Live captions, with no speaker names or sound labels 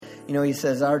he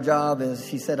says our job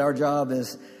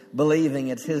is believing.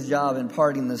 It's his job in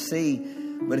parting the sea.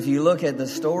 But if you look at the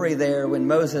story there, when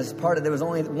Moses parted, there was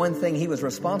only one thing he was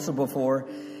responsible for,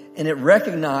 and it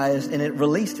recognized and it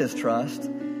released his trust.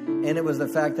 And it was the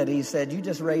fact that he said, you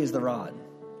just raise the rod.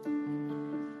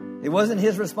 It wasn't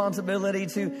his responsibility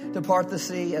to part the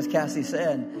sea, as Cassie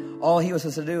said. All he was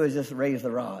supposed to do is just raise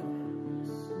the rod.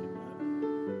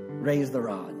 Raise the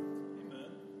rod.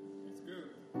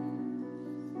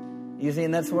 You see,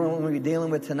 and that's what we're going to be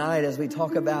dealing with tonight as we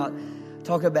talk about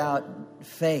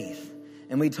faith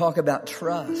and we talk about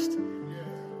trust.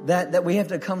 That we have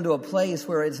to come to a place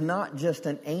where it's not just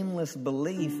an aimless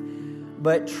belief,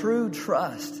 but true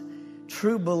trust,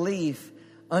 true belief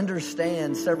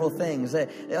understands several things. It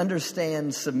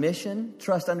understands submission.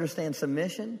 Trust understands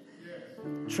submission.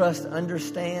 Trust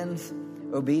understands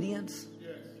obedience.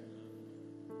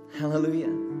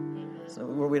 Hallelujah. So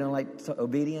where we don't like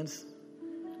obedience.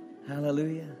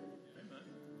 Hallelujah.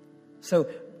 So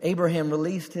Abraham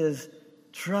released his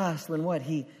trust when what?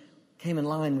 He came in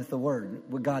line with the word,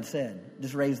 what God said.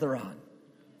 Just raise the rod.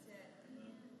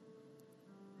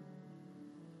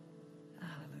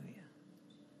 Hallelujah.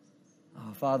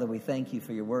 Oh, Father, we thank you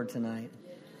for your word tonight.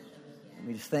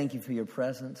 We just thank you for your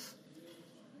presence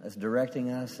that's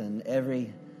directing us in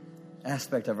every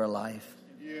aspect of our life.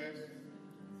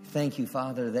 Thank you,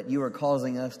 Father, that you are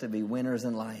causing us to be winners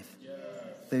in life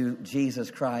through Jesus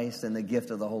Christ and the gift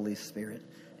of the Holy Spirit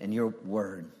and your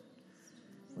word.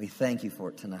 We thank you for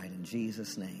it tonight in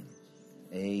Jesus' name.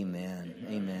 Amen.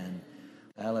 Amen.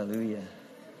 Hallelujah.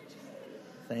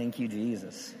 Thank you,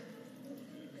 Jesus.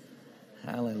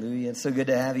 Hallelujah. It's so good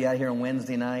to have you out here on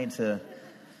Wednesday night. I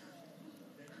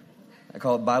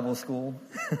call it Bible school.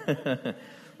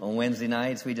 On Wednesday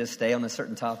nights, we just stay on a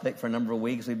certain topic for a number of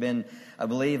weeks. We've been, I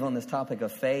believe, on this topic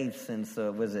of faith since,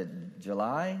 was it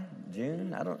July,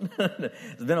 June? I don't know.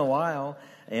 It's been a while.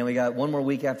 And we got one more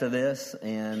week after this.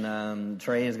 And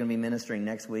Trey is going to be ministering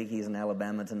next week. He's in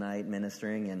Alabama tonight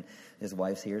ministering. And his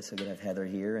wife's here. So good to have Heather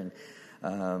here.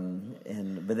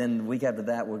 But then the week after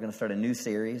that, we're going to start a new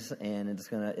series. And it's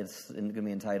going to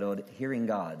be entitled Hearing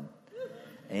God.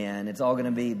 And it's all going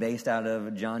to be based out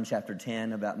of John chapter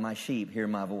 10 about my sheep hear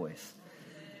my voice.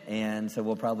 And so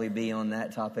we'll probably be on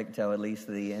that topic till at least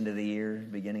the end of the year,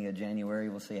 beginning of January.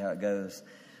 We'll see how it goes.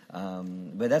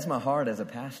 But that's my heart as a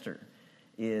pastor,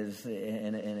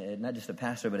 and not just a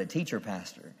pastor, but a teacher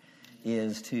pastor,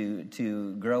 is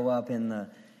to grow up in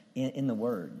the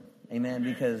Word. Amen?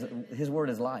 Because His Word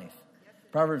is life.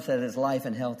 Proverbs says it's life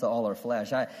and health to all our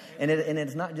flesh. And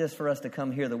it's not just for us to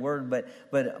come hear the word,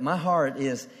 but my heart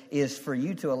is for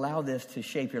you to allow this to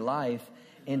shape your life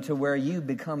into where you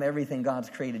become everything God's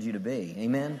created you to be.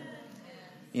 Amen?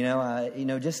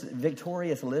 Just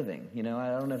victorious living. I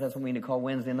don't know if that's what we need to call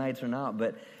Wednesday nights or not,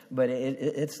 but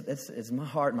it's my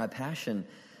heart, my passion.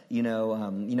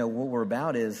 What we're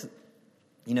about is,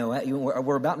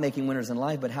 we're about making winners in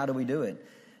life, but how do we do it?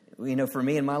 For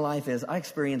me in my life is I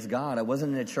experienced God. I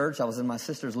wasn't in a church. I was in my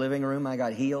sister's living room. I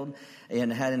got healed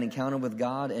and had an encounter with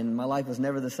God, and my life was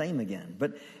never the same again.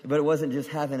 But it wasn't just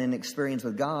having an experience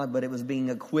with God, but it was being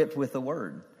equipped with the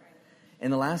Word.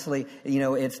 And then lastly,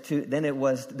 those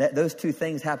two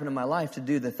things happened in my life to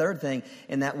do the third thing,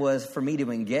 and that was for me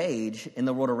to engage in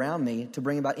the world around me to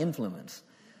bring about influence.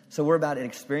 So we're about an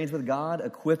experience with God,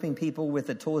 equipping people with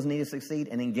the tools needed to succeed,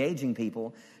 and engaging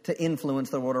people to influence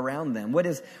the world around them.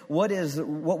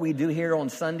 What we do here on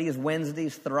Sundays,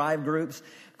 Wednesdays, Thrive groups,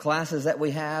 classes that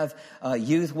we have,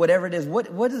 youth, whatever it is.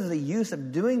 What is the use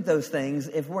of doing those things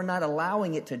if we're not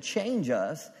allowing it to change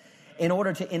us in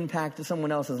order to impact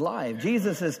someone else's life?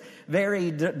 Jesus' very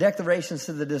declarations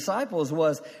to the disciples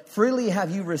was, freely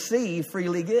have you received,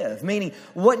 freely give. Meaning,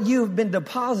 what you've been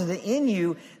deposited in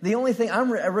you, the only thing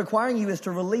I'm requiring you is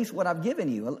to release what I've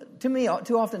given you. To me,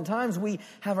 too often times we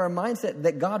have our mindset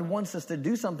that God wants us to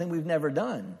do something we've never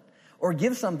done, or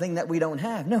give something that we don't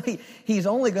have. No, He's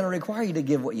only going to require you to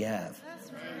give what you have.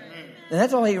 And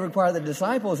that's all He required the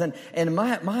disciples. And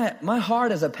my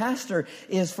heart as a pastor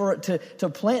is for it to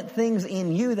plant things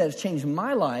in you that has changed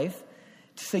my life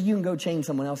so you can go change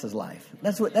someone else's life.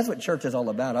 That's what church is all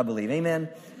about, I believe. Amen?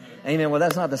 Amen. Well,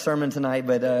 that's not the sermon tonight,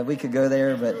 but we could go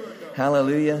there. But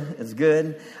hallelujah, it's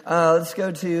good. Let's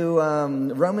go to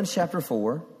Romans chapter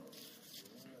 4.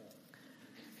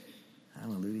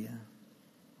 Hallelujah.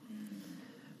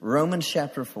 Romans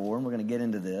chapter 4. We're going to get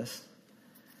into this.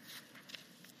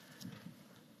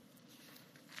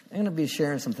 I'm going to be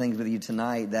sharing some things with you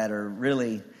tonight that are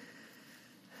really,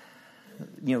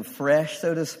 fresh,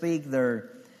 so to speak. They're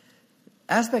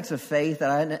aspects of faith that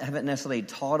I haven't necessarily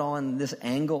taught on this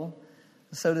angle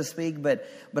so to speak, but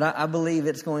I believe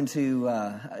it's going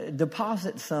to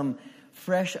deposit some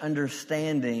fresh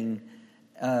understanding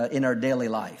in our daily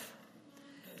life.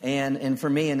 And for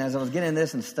me, and as I was getting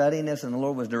this and studying this, and the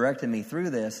Lord was directing me through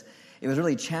this, it was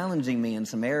really challenging me in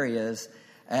some areas,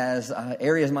 as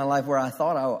areas in my life where I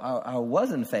thought I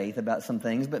was in faith about some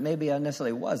things, but maybe I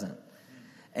necessarily wasn't.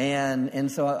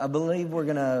 And so I believe we're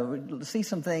going to see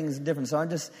some things different. So I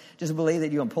just believe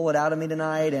that you're going to pull it out of me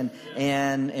tonight,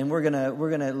 and we're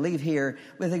going to leave here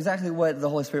with exactly what the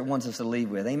Holy Spirit wants us to leave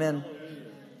with. Amen.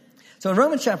 So in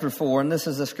Romans chapter 4, and this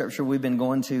is the scripture we've been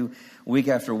going to week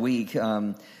after week,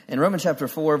 in Romans chapter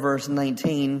 4, verse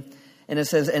 19, and it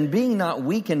says, "And being not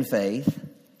weak in faith,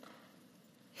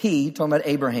 he," talking about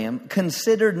Abraham,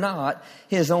 "considered not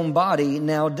his own body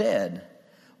now dead,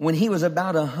 when he was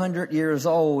about 100 years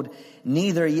old,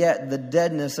 neither yet the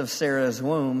deadness of Sarah's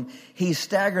womb. He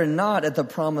staggered not at the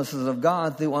promises of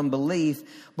God through unbelief,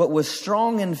 but was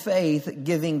strong in faith,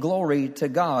 giving glory to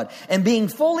God, and being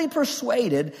fully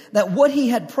persuaded that what he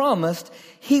had promised,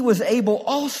 he was able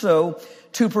also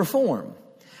to perform."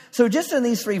 So just in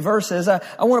these three verses, I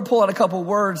want to pull out a couple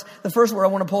words. The first word I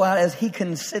want to pull out is he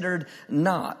considered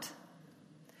not.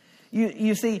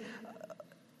 You see,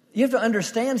 you have to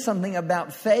understand something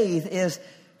about faith is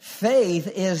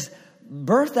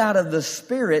birthed out of the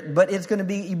Spirit, but it's going to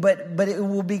be, but it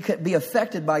will be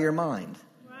affected by your mind.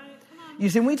 Right. You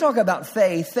see, when we talk about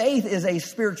faith is a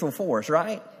spiritual force,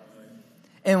 right?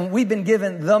 And we've been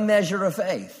given the measure of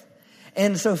faith.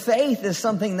 And so faith is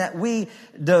something that we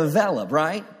develop,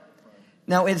 right?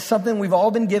 Now, it's something we've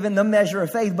all been given, the measure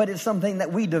of faith, but it's something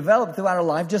that we develop throughout our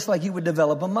life, just like you would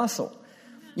develop a muscle.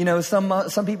 You know,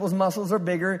 some people's muscles are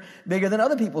bigger than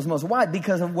other people's muscles. Why?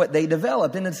 Because of what they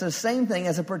developed. And it's the same thing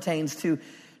as it pertains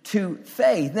to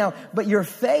faith. Now, but your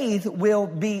faith will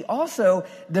be also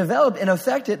developed and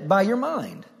affected by your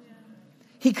mind.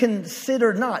 He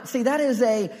considered not. See, that is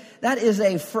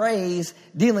a phrase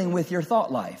dealing with your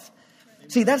thought life.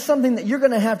 See, that's something that you're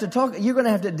going to have to deal with. You're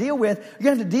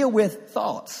going to have to deal with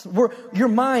thoughts. Your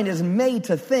mind is made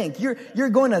to think. You're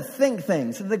going to think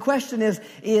things. So the question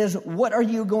is what are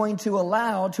you going to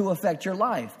allow to affect your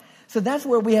life? So that's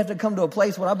where we have to come to a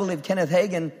place, what I believe Kenneth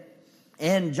Hagin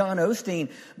and John Osteen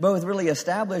both really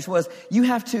established was you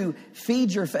have to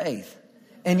feed your faith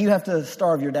and you have to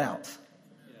starve your doubts.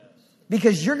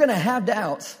 Because you're going to have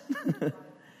doubts.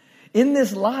 In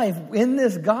this life, in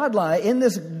this God life, in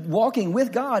this walking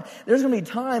with God, there's going to be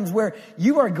times where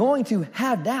you are going to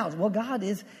have doubts. Well, God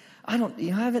is, I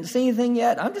haven't seen anything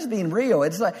yet. I'm just being real.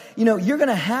 It's like, you're going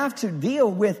to have to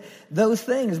deal with those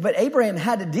things. But Abraham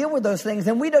had to deal with those things,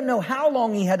 and we don't know how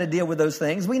long he had to deal with those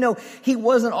things. We know he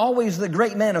wasn't always the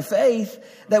great man of faith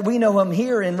that we know him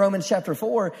here in Romans chapter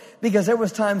 4, because there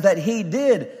was times that he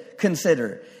did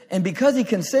consider. And because he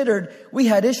considered, we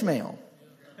had Ishmael.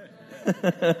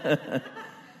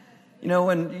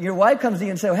 When your wife comes to you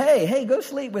and says, hey, go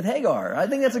sleep with Hagar. I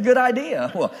think that's a good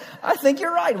idea. Well, I think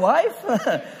you're right, wife.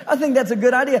 I think that's a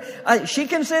good idea. She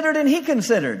considered and he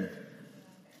considered.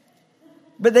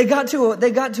 But they got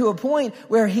to a point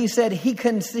where he said he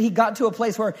got to a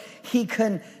place where he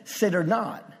considered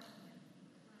not.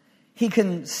 He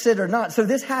considered not. So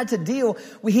this had to deal,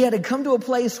 he had to come to a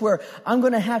place where I'm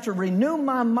going to have to renew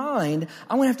my mind.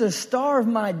 I'm going to have to starve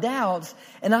my doubts,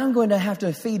 and I'm going to have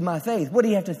to feed my faith. What do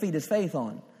you have to feed his faith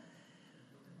on?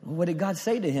 What did God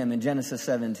say to him in Genesis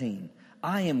 17?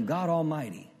 I am God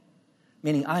Almighty,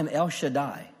 meaning I'm El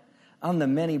Shaddai. I'm the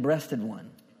many-breasted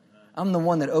one. I'm the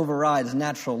one that overrides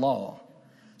natural law.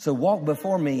 So walk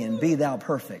before me and be thou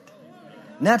perfect.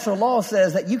 Natural law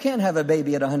says that you can't have a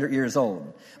baby at 100 years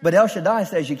old. But El Shaddai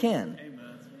says you can.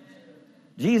 Amen.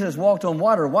 Jesus walked on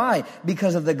water. Why?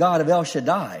 Because of the God of El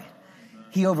Shaddai.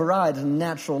 He overrides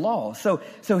natural law. So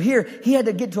here, he had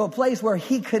to get to a place where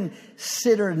he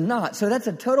considered not. So that's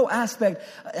a total aspect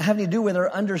having to do with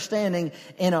our understanding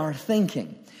and our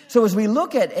thinking. So as we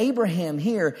look at Abraham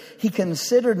here, he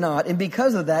considered not. And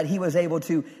because of that, he was able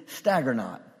to stagger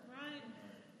not.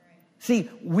 See,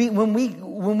 when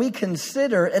we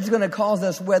consider, it's going to cause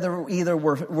us whether either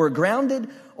we're grounded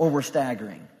or we're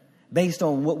staggering based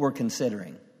on what we're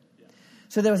considering.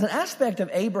 So there was an aspect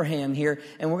of Abraham here,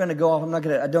 and we're going to go off.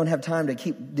 I don't have time to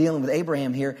keep dealing with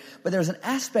Abraham here, but there's an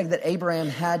aspect that Abraham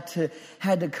had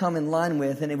to come in line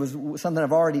with, and it was something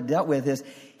I've already dealt with, is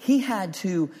he had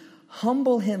to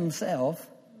humble himself,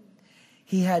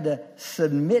 he had to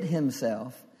submit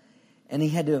himself, and he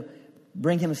had to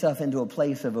bring himself into a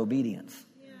place of obedience.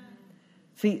 Yeah.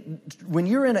 See, when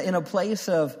you're in a place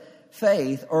of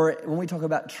faith, or when we talk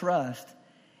about trust,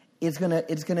 it's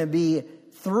gonna be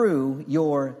through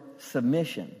your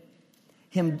submission.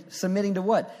 Him submitting to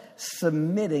what?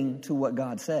 Submitting to what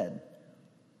God said.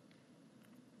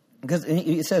 Because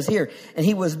it says here, and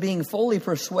he was being fully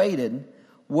persuaded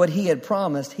what he had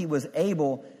promised he was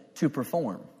able to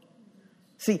perform.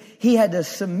 See, he had to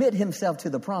submit himself to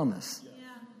the promise.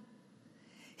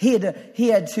 He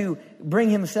had to bring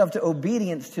himself to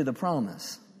obedience to the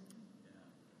promise.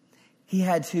 He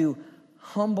had to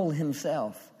humble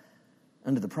himself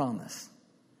under the promise.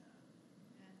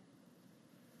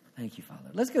 Thank you, Father.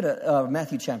 Let's go to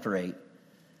Matthew chapter 8.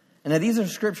 And now these are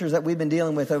scriptures that we've been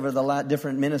dealing with over the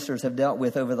different ministers have dealt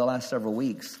with over the last several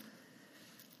weeks.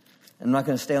 I'm not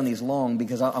going to stay on these long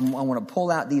because I want to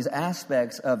pull out these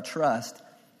aspects of trust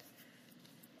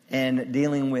and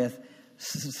dealing with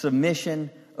submission,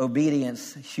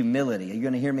 obedience, humility. You're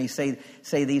going to hear me say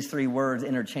these three words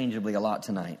interchangeably a lot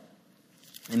tonight.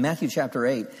 In Matthew chapter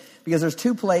 8, because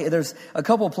there's a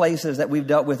couple places that we've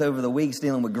dealt with over the weeks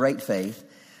dealing with great faith.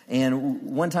 And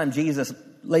one time Jesus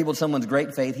labeled someone's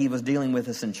great faith, he was dealing with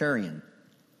a centurion.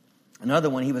 Another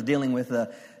one, he was dealing with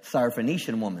the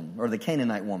Syrophoenician woman or the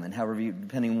Canaanite woman,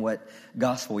 depending on what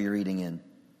gospel you're reading in.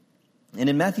 And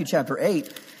in Matthew chapter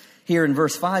 8, here in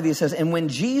verse 5, he says, "And when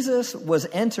Jesus was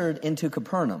entered into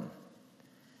Capernaum,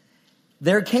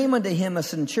 there came unto him a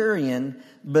centurion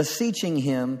beseeching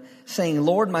him, saying,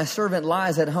 Lord, my servant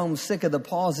lies at home sick of the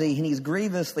palsy, and he's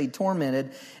grievously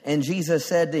tormented. And Jesus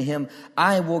said to him,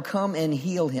 I will come and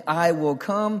heal him. I will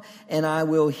come and I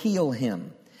will heal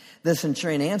him. The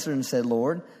centurion answered and said,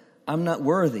 Lord, I'm not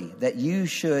worthy that you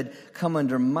should come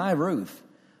under my roof,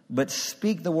 but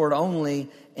speak the word only,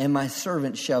 and my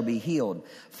servant shall be healed.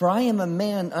 For I am a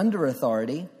man under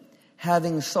authority,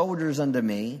 having soldiers under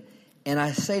me. And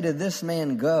I say to this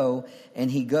man, go,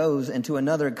 and he goes, and to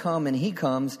another, come, and he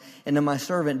comes, and to my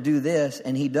servant, do this,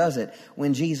 and he does it.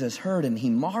 When Jesus heard him,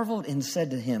 he marveled and said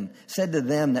to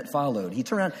them that followed. He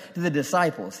turned around to the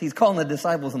disciples. He's calling the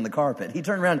disciples on the carpet. He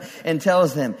turned around and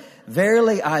tells them,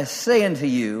 verily I say unto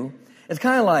you, it's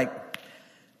kind of like,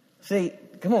 see,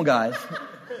 come on guys,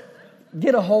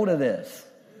 get a hold of this.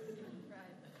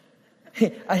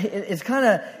 It's kind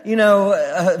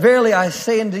of, verily I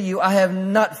say unto you, I have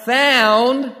not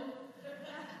found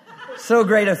so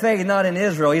great a faith not in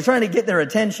Israel. He's trying to get their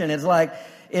attention. It's like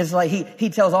he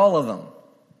tells all of them.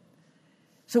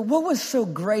 So what was so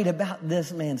great about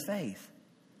this man's faith?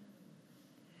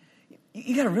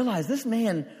 You got to realize this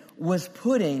man was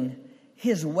putting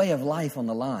his way of life on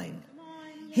the line.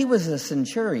 He was a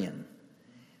centurion.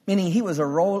 Meaning he was a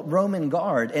Roman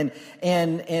guard.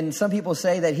 And some people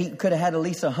say that he could have had at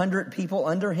least 100 people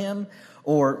under him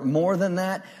or more than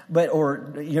that,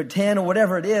 or 10 or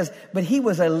whatever it is. But he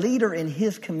was a leader in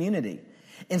his community.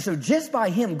 And so just by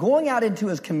him going out into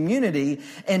his community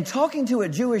and talking to a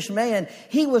Jewish man,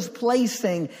 he was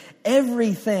placing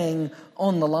everything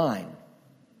on the line.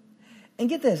 And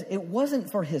get this, it wasn't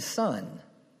for his son.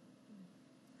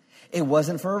 It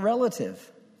wasn't for a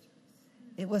relative.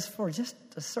 It was for just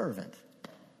a servant.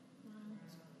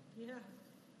 Yeah.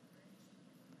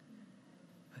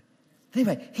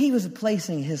 Anyway, he was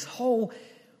placing his whole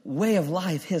way of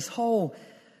life, his whole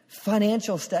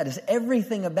financial status,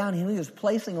 everything about him, he was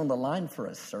placing on the line for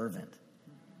a servant.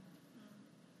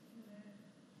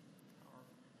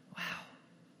 Wow.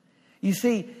 You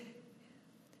see,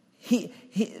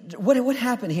 what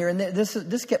happened here, and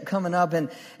this kept coming up,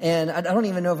 and I don't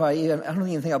even know I don't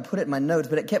even think I put it in my notes,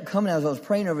 but it kept coming as I was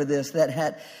praying over this, that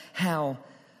had how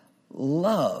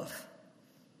love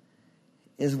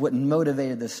is what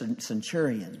motivated the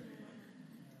centurion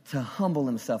to humble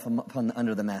himself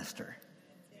under the master.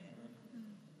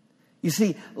 You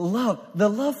see, the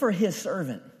love for his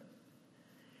servant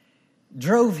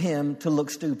drove him to look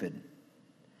stupid,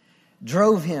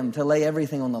 drove him to lay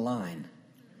everything on the line,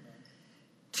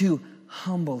 to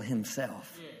humble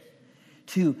himself,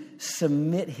 to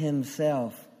submit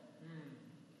himself.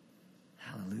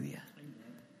 Hallelujah.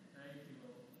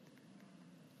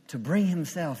 To bring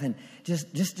himself and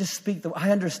just speak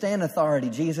I understand authority,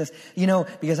 Jesus,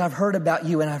 because I've heard about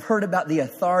you and I've heard about the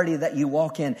authority that you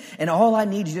walk in. And all I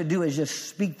need you to do is just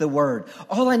speak the word.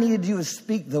 All I need to do is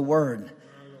speak the word.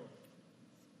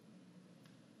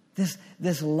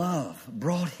 This love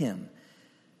brought him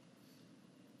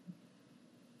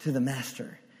to the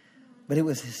master. But it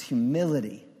was his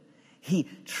humility. He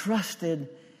trusted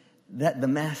that the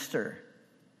master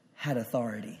had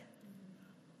authority.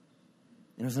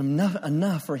 It was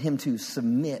enough for him to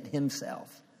submit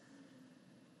himself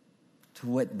to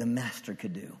what the master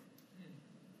could do.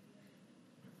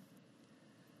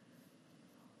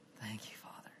 Thank you,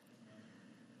 Father.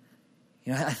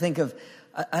 I think of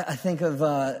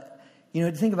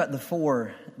think about the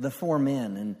four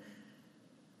men, and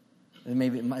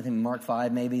maybe I think Mark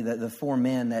 5, maybe the 4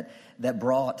 men that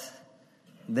brought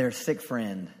their sick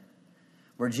friend,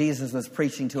 where Jesus was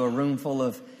preaching to a room full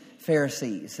of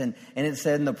Pharisees. And it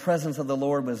said, and the presence of the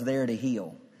Lord was there to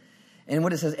heal. And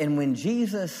what it says, and when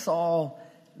Jesus saw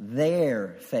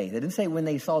their faith, it didn't say when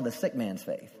they saw the sick man's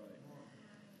faith.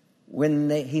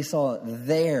 He saw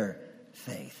their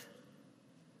faith.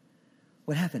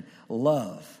 What happened?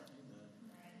 Love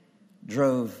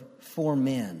drove 4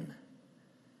 men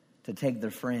to take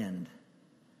their friend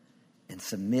and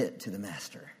submit to the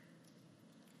master.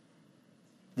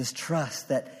 This trust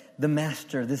that the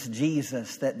master, this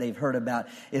Jesus that they've heard about,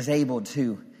 is able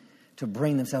to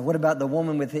bring themselves. What about the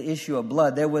woman with the issue of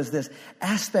blood? There was this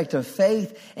aspect of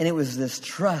faith, and it was this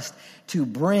trust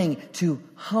to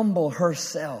humble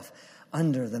herself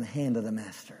under the hand of the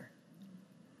master.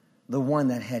 The one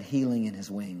that had healing in his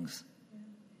wings.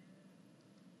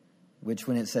 Which,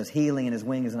 when it says healing in his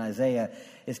wings in Isaiah,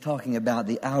 is talking about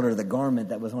the outer, the garment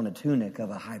that was on a tunic of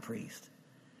a high priest.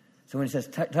 So when it says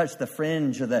touch the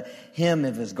fringe or the hem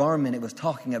of his garment, it was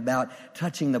talking about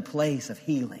touching the place of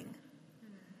healing.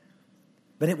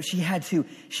 But she had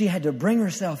to bring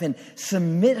herself and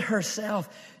submit herself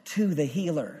to the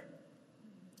healer.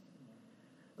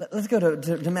 Let's go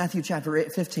to Matthew chapter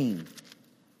 15.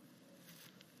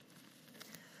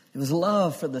 It was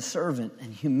love for the servant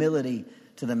and humility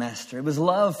to the master. It was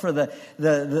love for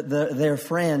their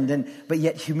friend, but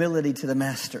yet humility to the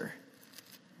master.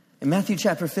 In Matthew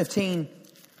chapter 15,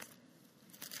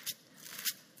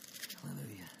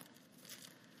 hallelujah,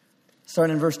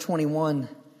 starting in verse 21.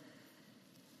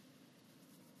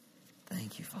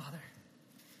 Thank you, Father.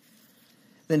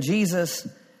 Then Jesus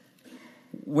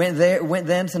went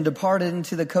thence and departed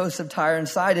into the coast of Tyre and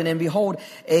Sidon, and behold,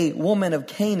 a woman of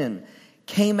Canaan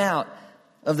came out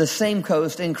of the same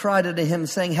coast and cried unto him,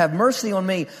 saying, Have mercy on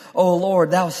me, O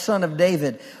Lord, thou son of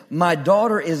David. My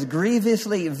daughter is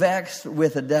grievously vexed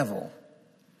with a devil.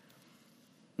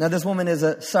 Now, this woman is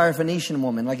a Syrophoenician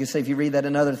woman, like you say, if you read that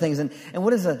in other things. And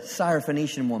what is a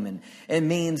Syrophoenician woman? It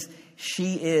means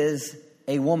she is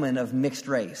a woman of mixed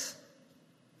race.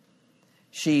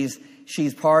 She's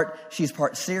part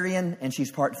Syrian and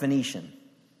she's part Phoenician.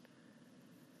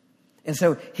 And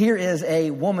so here is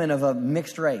a woman of a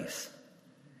mixed race.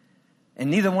 And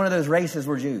neither one of those races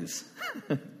were Jews.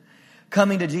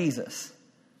 Coming to Jesus.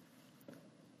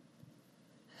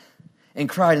 And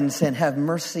cried and said, Have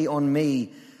mercy on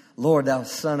me, Lord, thou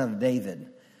son of David.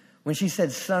 When she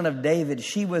said son of David,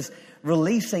 she was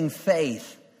releasing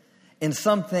faith in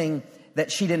something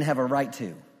that she didn't have a right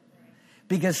to.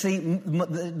 Because, see,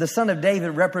 the son of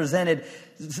David represented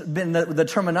the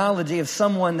terminology of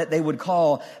someone that they would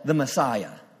call the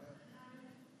Messiah.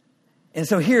 And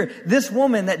so here, this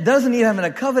woman that doesn't even have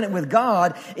a covenant with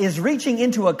God is reaching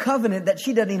into a covenant that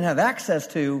she doesn't even have access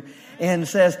to and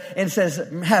says,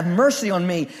 have mercy on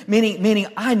me, meaning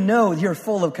I know you're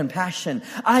full of compassion.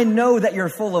 I know that you're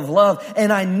full of love,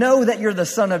 and I know that you're the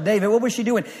son of David. What was she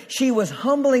doing? She was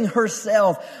humbling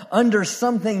herself under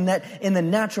something that in the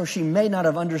natural she may not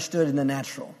have understood in the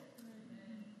natural.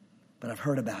 But I've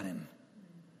heard about him.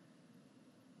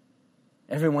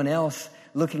 Everyone else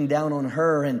looking down on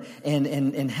her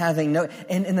and having no,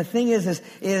 and the thing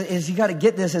is you got to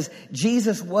get this, is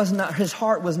Jesus was not, his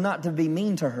heart was not to be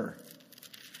mean to her.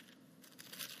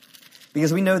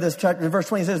 Because we know this, in verse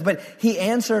 20 says, but he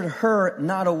answered her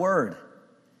not a word.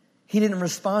 He didn't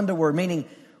respond to a word, meaning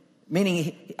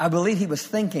I believe he was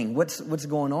thinking, what's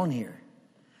going on here?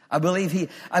 I believe he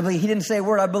didn't say a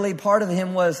word. I believe part of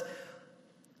him was,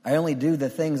 I only do the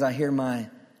things I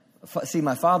see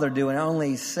my Father do, and I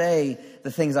only say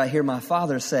the things I hear my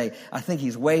Father say. I think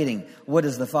he's waiting. What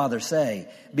does the Father say?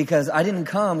 Because I didn't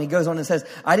come, he goes on and says,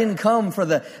 I didn't come for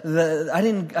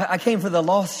I came for the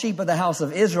lost sheep of the house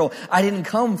of Israel. I didn't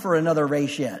come for another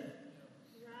race yet.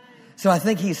 So I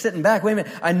think he's sitting back. Wait a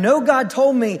minute. I know God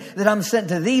told me that I'm sent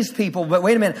to these people, but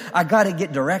wait a minute. I got to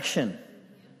get direction.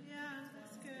 Yeah,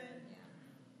 that's good.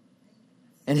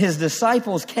 And his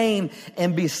disciples came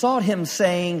and besought him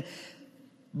saying,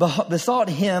 so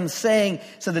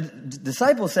the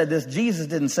disciples said this, Jesus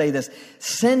didn't say this,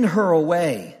 send her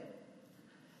away,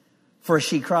 for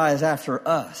she cries after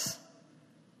us.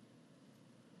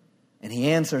 And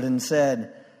he answered and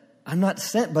said, I'm not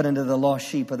sent but unto the lost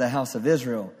sheep of the house of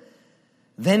Israel.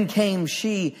 Then came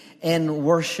she and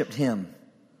worshipped him,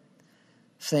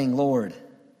 saying, Lord.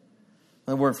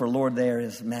 The word for Lord there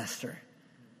is master.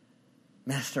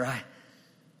 Master, I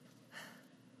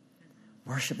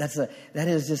worship. That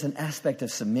is just an aspect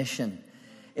of submission.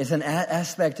 It's an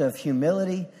aspect of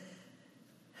humility.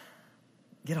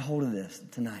 Get a hold of this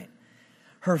tonight.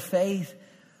 Her faith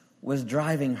was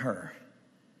driving her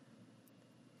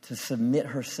to submit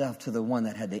herself to the one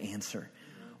that had the answer.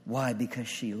 Why? Because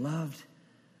she loved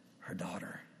her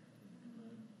daughter.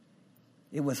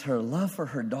 It was her love for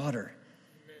her daughter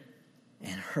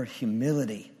and her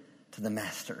humility to the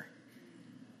master.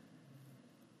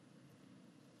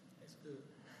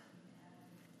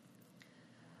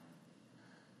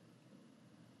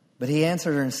 But he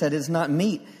answered her and said, "It's not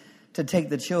meet to take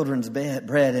the children's bread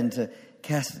and to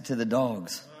cast it to the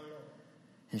dogs."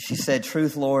 And she said,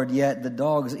 "Truth, Lord, yet the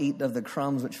dogs eat of the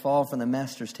crumbs which fall from the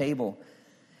master's table."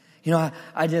 You know,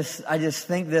 I just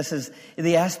think this is,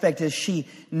 the aspect is she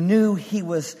knew he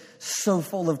was so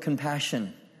full of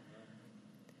compassion.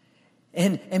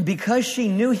 And because she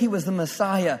knew he was the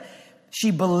Messiah,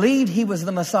 she believed he was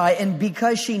the Messiah. And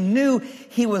because she knew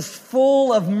he was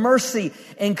full of mercy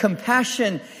and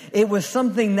compassion, it was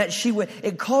something that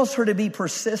it caused her to be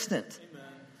persistent.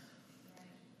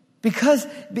 Because,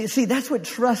 see, that's what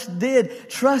trust did.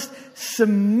 Trust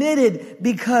submitted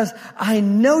because I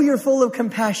know you're full of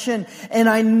compassion and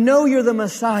I know you're the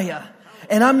Messiah.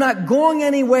 And I'm not going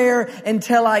anywhere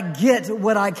until I get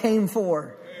what I came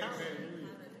for.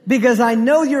 Because I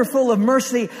know you're full of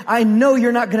mercy. I know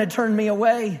you're not going to turn me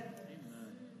away.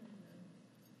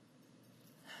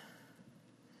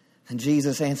 And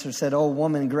Jesus answered, said, "O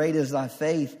woman, great is thy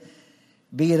faith.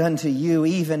 Be it unto you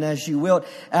even as you wilt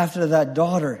after thy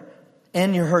daughter."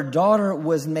 And her daughter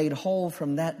was made whole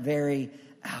from that very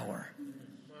hour.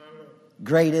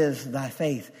 Great is thy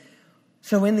faith.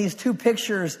 So in these two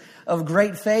pictures of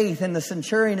great faith in the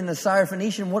centurion and the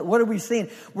Syrophoenician, what are we seeing?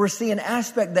 We're seeing an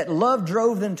aspect that love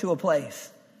drove them to a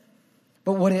place.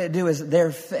 But what did it do is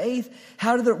their faith,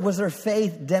 was their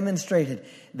faith demonstrated?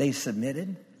 They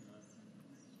submitted.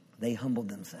 They humbled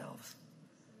themselves.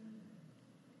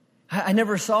 I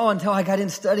never saw until I got in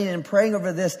studying and praying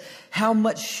over this how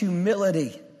much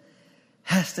humility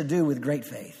has to do with great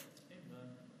faith.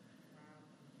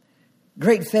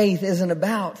 Great faith isn't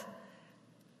about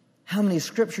how many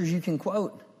scriptures you can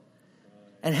quote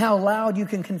and how loud you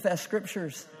can confess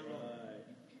scriptures.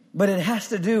 But it has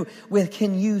to do with,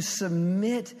 can you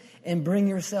submit and bring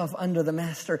yourself under the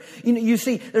master? You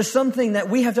see, there's something that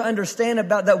we have to understand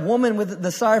about that woman with the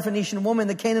Syrophoenician woman,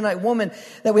 the Canaanite woman,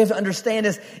 that we have to understand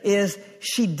is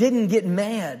she didn't get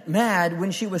mad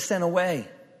when she was sent away.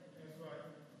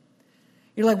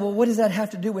 You're like, well, what does that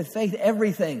have to do with faith?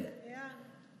 Everything.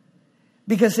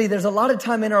 Because see, there's a lot of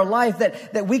time in our life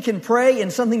that we can pray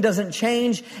and something doesn't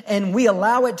change and we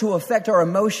allow it to affect our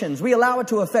emotions. We allow it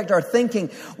to affect our thinking.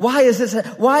 Why is this?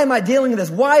 Why am I dealing with this?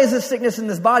 Why is this sickness in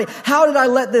this body? How did I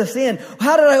let this in?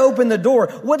 How did I open the door?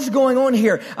 What's going on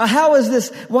here? How is this?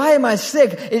 Why am I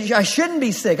sick? I shouldn't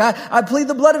be sick. I plead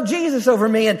the blood of Jesus over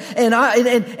me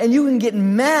and you can get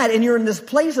mad and you're in this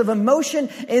place of emotion,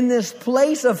 in this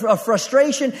place of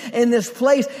frustration, in this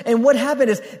place. And what happened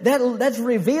is that's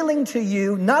revealing to you,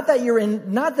 not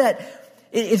that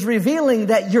it's revealing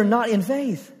that you're not in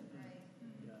faith.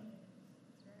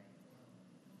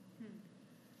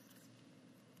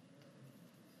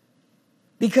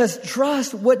 Because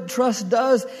what trust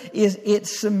does is it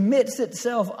submits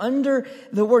itself under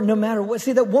the word no matter what.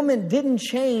 See, that woman didn't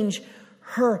change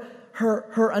her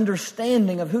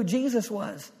understanding of who Jesus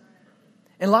was.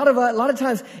 And a lot of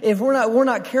times, if we're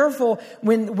not careful,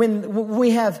 when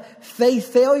we have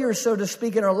faith failure, so to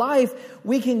speak, in our life,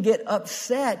 we can get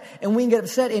upset, and we can get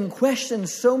upset and question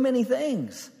so many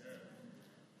things.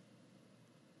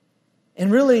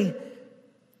 And really,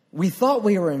 we thought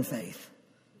we were in faith.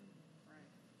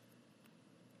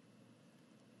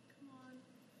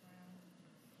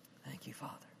 Thank you,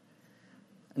 Father.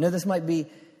 I know this might be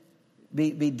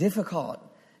difficult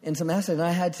in some aspects, and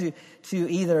I had to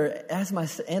either ask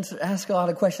a lot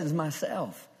of questions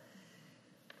myself.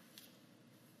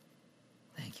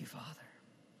 Thank you, Father.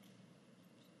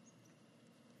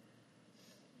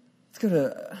 Let's go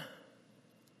to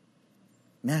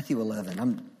Matthew 11.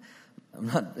 I'm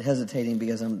not hesitating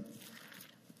because I'm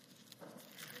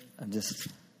just.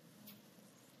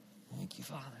 Thank you,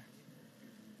 Father.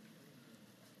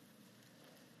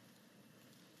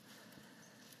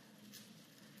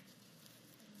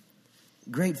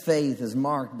 Great faith is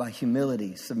marked by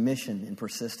humility, submission, and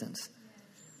persistence.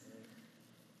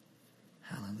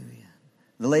 Hallelujah.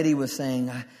 The lady was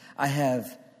saying,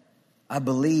 I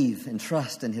believe and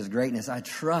trust in his greatness. I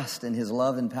trust in his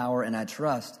love and power, and I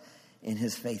trust in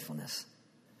his faithfulness.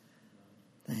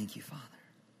 Thank you, Father.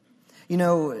 You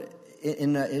know,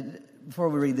 before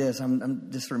we read this,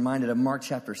 I'm just reminded of Mark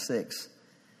chapter 6.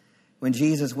 When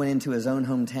Jesus went into his own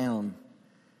hometown,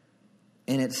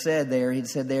 and he said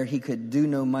there he could do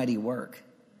no mighty work.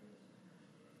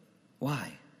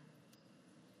 Why?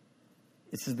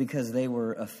 It says because they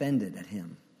were offended at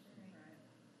him.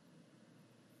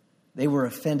 They were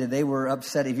offended. They were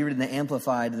upset. If you read in the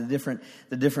Amplified,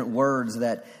 the different words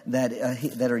that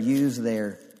are used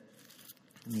there.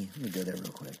 Let me go there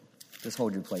real quick. Just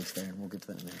hold your place there, and we'll get to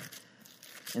that in a minute.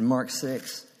 In Mark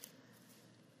 6.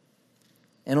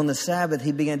 And on the Sabbath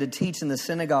he began to teach in the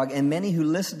synagogue, and many who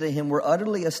listened to him were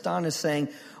utterly astonished, saying,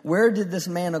 "Where did this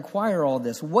man acquire all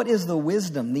this? What is the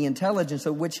wisdom, the intelligence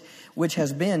of which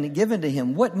has been given to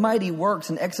him? What mighty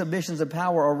works and exhibitions of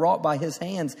power are wrought by his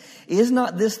hands? Is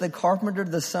not this the carpenter,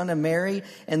 the son of Mary,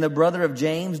 and the brother of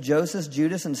James, Joseph,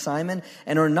 Judas, and Simon?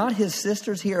 And are not his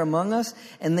sisters here among us?"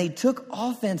 And they took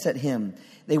offense at him.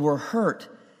 They were hurt.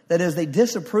 That is, they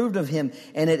disapproved of him,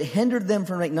 and it hindered them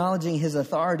from acknowledging his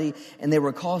authority, and they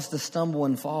were caused to stumble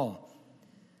and fall.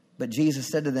 But Jesus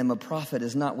said to them, "A prophet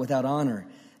is not without honor,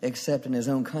 except in his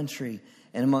own country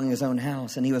and among his own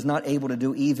house." And he was not able to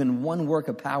do even one work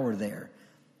of power there,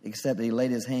 except that he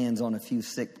laid his hands on a few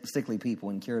sickly people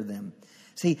and cured them.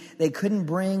 See, they couldn't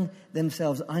bring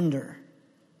themselves under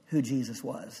who Jesus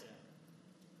was.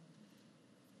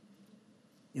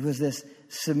 It was this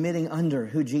submitting under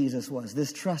who Jesus was,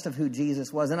 this trust of who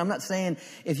Jesus was. And I'm not saying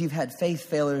if you've had faith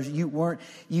failures, I'm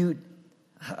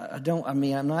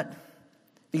not,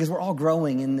 because we're all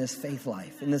growing in this faith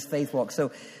life, in this faith walk.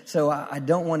 So I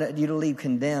don't want you to leave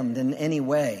condemned in any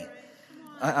way,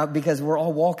 because we're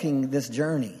all walking this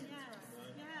journey.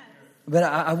 But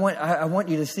I want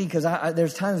you to see, because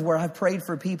there's times where I've prayed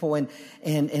for people and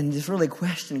just really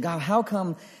questioned, God, how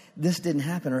come this didn't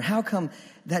happen, or how come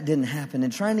that didn't happen,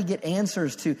 and trying to get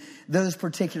answers to those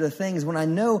particular things when I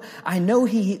know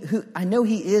he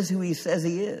is who he says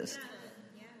he is,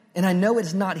 and I know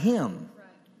it's not him.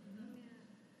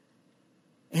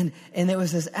 And there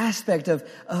was this aspect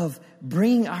of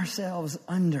bringing ourselves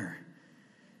under.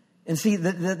 And see,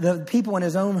 the people in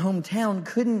his own hometown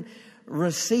couldn't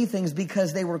receive things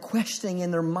because they were questioning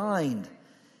in their mind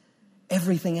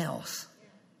everything else.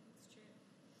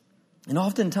 And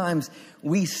oftentimes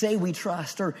we say we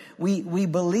trust, or we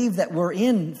believe that we're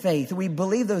in faith. We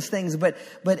believe those things, but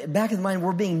back in the mind,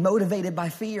 we're being motivated by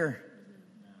fear.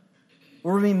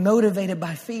 We're being motivated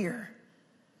by fear.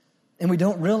 And we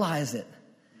don't realize it.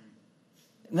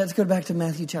 Let's go back to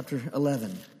Matthew chapter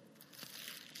 11.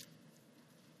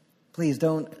 Please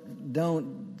don't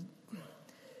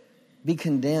be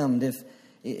condemned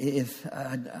if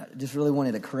I just really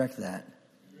wanted to correct that.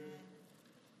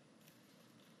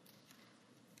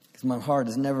 Because my heart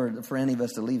is never for any of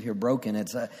us to leave here broken.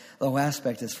 It's the whole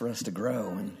aspect is for us to grow.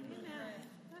 And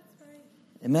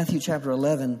in Matthew chapter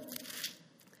 11,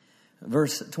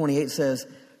 verse 28 says,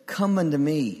 "Come unto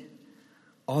me,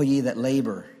 all ye that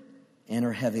labor and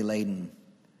are heavy laden,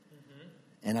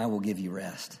 and I will give you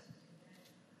rest."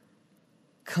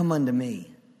 Come unto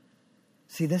me.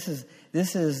 See, this is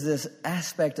this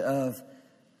aspect of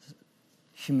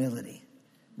humility,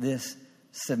 this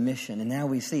submission, and now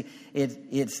we see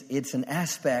it's an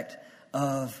aspect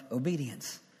of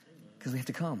obedience, because we have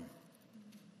to come.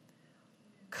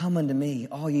 Come unto me,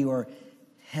 all you are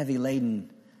heavy laden,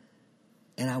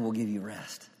 and I will give you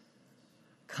rest.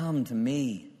 Come to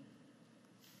me,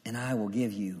 and I will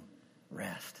give you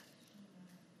rest.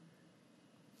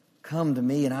 Come to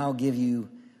me, and I'll give you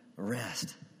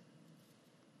rest.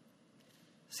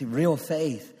 See, real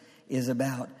faith is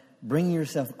about bringing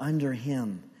yourself under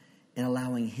him and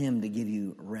allowing him to give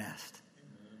you rest.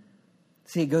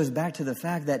 See, it goes back to the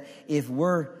fact that if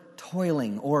we're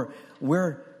toiling, or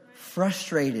we're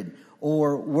frustrated,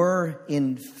 or we're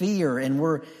in fear and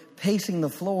we're pacing the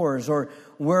floors, or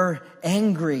we're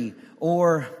angry,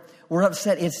 or we're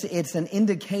upset, it's an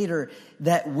indicator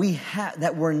that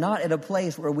that we're not at a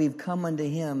place where we've come unto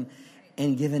him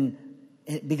and given,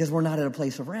 because we're not at a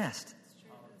place of rest.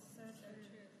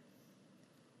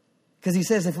 Because he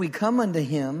says, if we come unto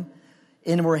him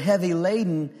and we're heavy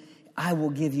laden, I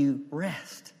will give you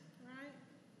rest.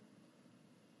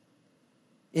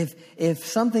 Right. If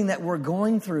something that we're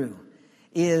going through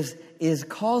is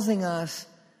causing us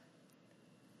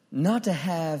not to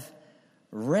have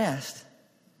rest,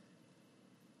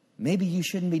 maybe you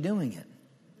shouldn't be doing it.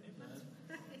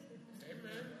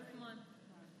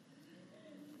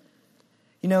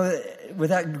 You know,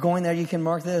 without going there, you can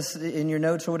mark this in your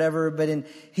notes or whatever, but in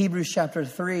Hebrews chapter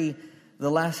 3,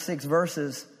 the last 6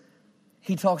 verses,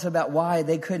 he talks about why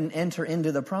they couldn't enter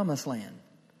into the promised land.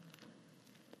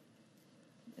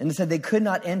 And he said they could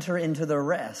not enter into the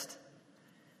rest.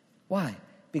 Why?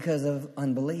 Because of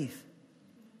unbelief.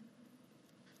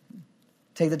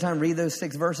 Take the time, read those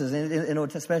 6 verses, and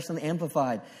especially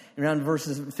Amplified, around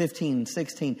verses 15,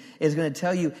 16. It's going to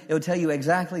tell you, it will tell you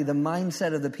exactly the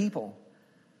mindset of the people.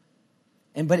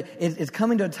 But it's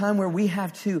coming to a time where we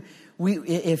have to,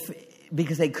 if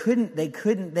because they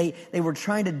were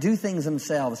trying to do things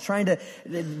themselves, trying to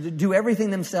do everything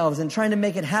themselves and trying to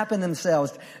make it happen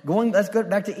themselves. Let's go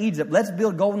back to Egypt. Let's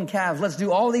build golden calves. Let's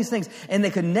do all these things. And they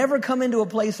could never come into a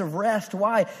place of rest.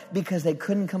 Why? Because they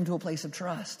couldn't come to a place of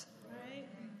trust. Right.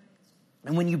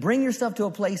 And when you bring yourself to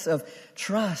a place of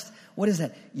trust, what is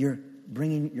that? You're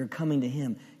coming to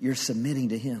Him. You're submitting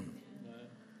to Him.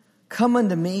 Come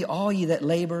unto me, all ye that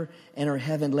labor and are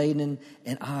heavy laden,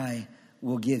 and I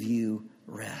will give you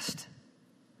rest.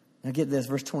 Now get this,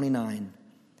 verse 29.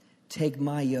 Take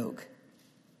my yoke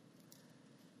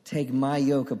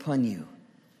upon you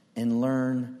and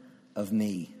learn of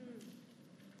me.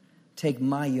 Take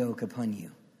my yoke upon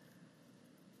you.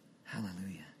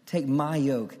 Hallelujah. Take my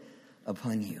yoke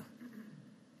upon you.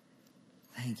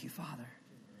 Thank you, Father.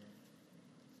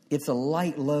 It's a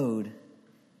light load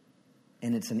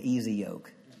and it's an easy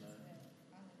yoke.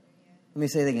 Let me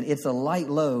say that again. It's a light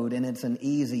load and it's an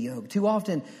easy yoke. Too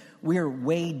often we're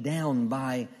weighed down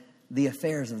by the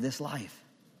affairs of this life.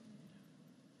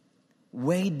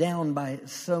 Weighed down by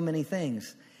so many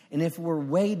things. And if we're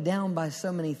weighed down by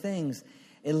so many things,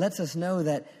 it lets us know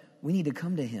that we need to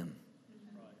come to Him.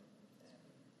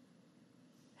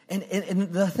 And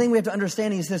the thing we have to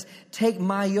understand, He says, take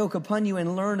my yoke upon you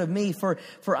and learn of me, for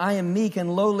I am meek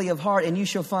and lowly of heart, and you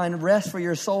shall find rest for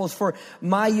your souls. For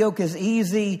my yoke is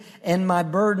easy and my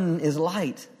burden is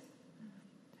light.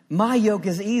 My yoke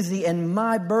is easy and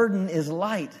my burden is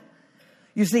light.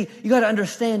 You see, you got to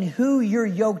understand who you're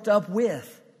yoked up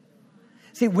with.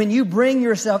 See, when you bring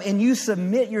yourself and you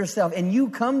submit yourself and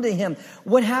you come to Him,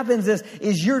 what happens is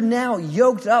you're now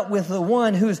yoked up with the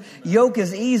one whose yoke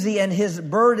is easy and his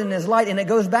burden is light. And it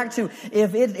goes back to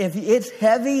if it's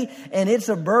heavy and it's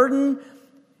a burden,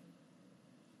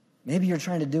 maybe you're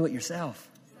trying to do it yourself.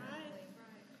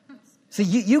 See,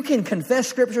 you can confess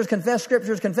scriptures, be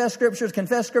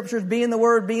in the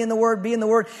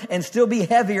Word, and still be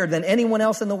heavier than anyone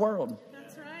else in the world.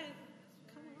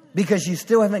 Because you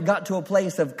still haven't got to a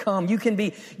place of come. You can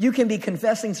be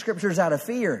confessing scriptures out of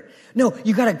fear. No,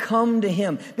 you got to come to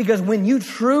Him. Because when you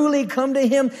truly come to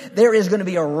Him, there is going to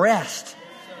be a rest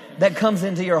that comes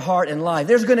into your heart and life.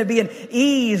 There's going to be an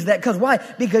ease that comes. Why?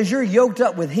 Because you're yoked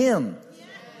up with Him.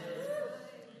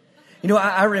 You know,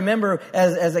 I remember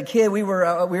as a kid, we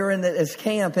were in this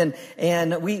camp and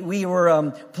we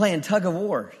were playing tug of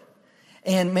war.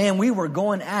 And man, we were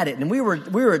going at it and we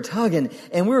were tugging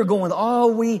and we were going with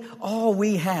all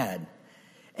we had.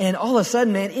 And all of a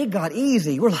sudden, man, it got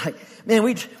easy. We're like, man,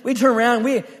 we turned around,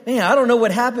 I don't know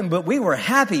what happened, but we were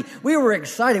happy. We were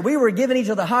excited. We were giving each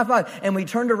other a high five and we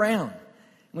turned around.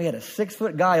 We had a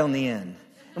 6-foot guy on the end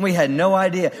and we had no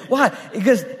idea. Why?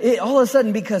 Because all of a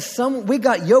sudden, we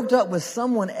got yoked up with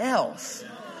someone else.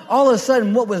 All of a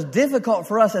sudden, what was difficult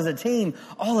for us as a team,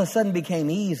 all of a sudden became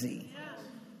easy.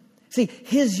 See,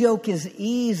 His yoke is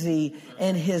easy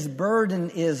and His burden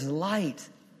is light.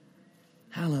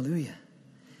 Hallelujah.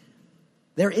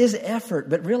 There is effort,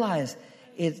 but realize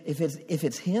if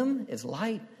it's Him, it's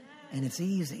light and it's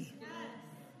easy.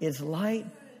 It's light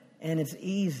and it's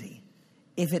easy.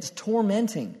 If it's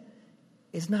tormenting,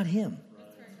 it's not Him.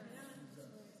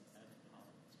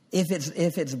 If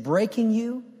it's breaking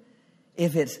you,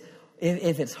 if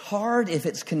it's hard, if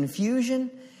it's confusion,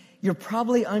 you're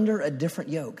probably under a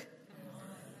different yoke.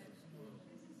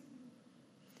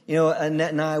 You know,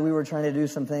 Annette and I, we were trying to do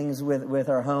some things with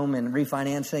our home and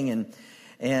refinancing,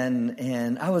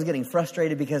 and I was getting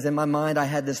frustrated because in my mind I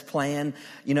had this plan.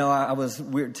 You know,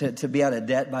 we're to be out of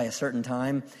debt by a certain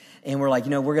time, and we're like, you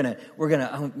know, we're gonna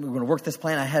work this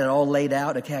plan. I had it all laid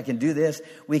out. Okay, I can do this.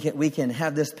 We can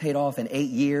have this paid off in 8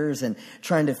 years, and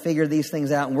trying to figure these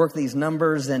things out and work these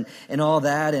numbers and all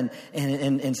that, and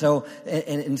so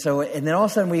then all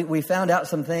of a sudden we found out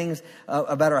some things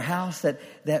about our house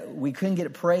that we couldn't get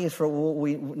appraised for what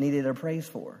we needed appraised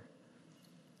for.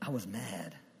 I was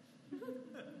mad.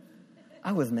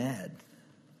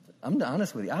 I'm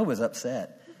honest with you. I was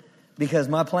upset because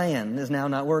my plan is now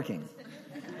not working.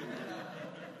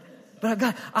 But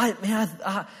God, I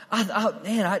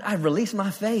released my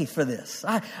faith for this.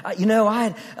 I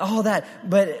had all that,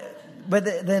 but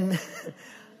then,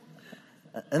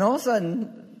 and all of a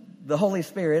sudden, the Holy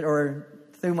Spirit, or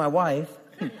through my wife,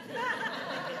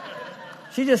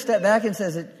 she just stepped back and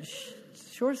says, "It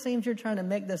sure seems you're trying to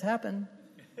make this happen."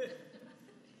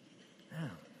 Oh,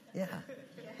 yeah.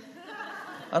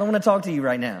 I don't want to talk to you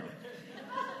right now.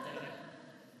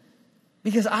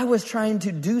 Because I was trying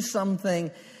to do something.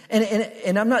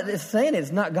 And I'm not saying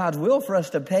it's not God's will for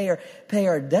us to pay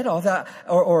our debt off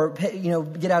or pay,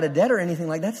 get out of debt or anything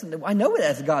like that. I know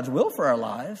that's God's will for our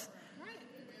lives.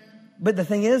 But the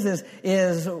thing is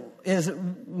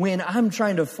when I'm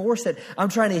trying to force it, I'm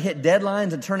trying to hit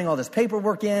deadlines and turning all this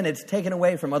paperwork in. It's taken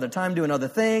away from other time doing other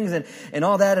things and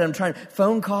all that. And I'm trying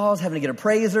phone calls, having to get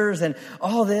appraisers and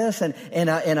all this and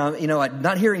I'm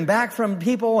not hearing back from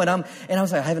people. And I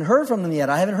was like, I haven't heard from them yet.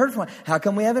 How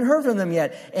come we haven't heard from them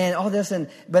yet? And all this.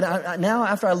 But now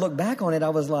after I look back on it, I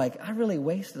was like, I really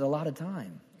wasted a lot of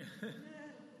time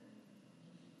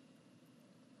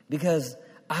because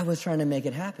I was trying to make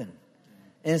it happen.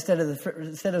 And instead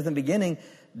of the beginning,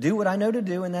 do what I know to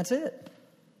do, and that's it.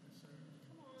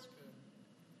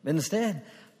 But instead,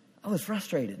 I was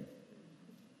frustrated.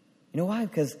 You know why?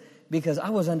 Because I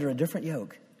was under a different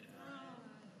yoke.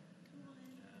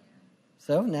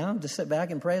 So now just sit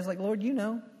back and pray. It's like, Lord, you're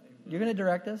going to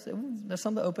direct us. There's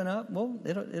something to open up. Well,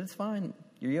 it's fine.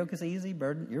 Your yoke is easy.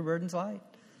 Your burden's light.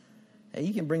 Hey,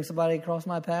 you can bring somebody across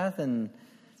my path and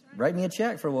write me a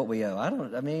check for what we owe.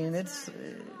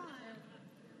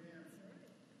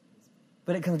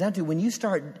 But it comes down to when it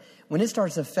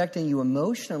starts affecting you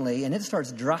emotionally and it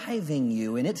starts driving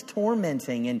you and it's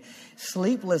tormenting and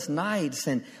sleepless nights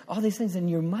and all these things, then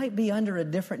you might be under a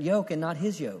different yoke and not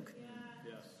his yoke.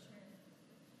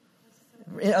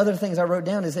 Yeah. Other things I wrote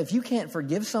down is if you can't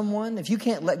forgive someone, if you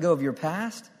can't let go of your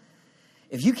past,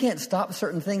 if you can't stop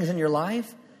certain things in your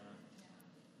life,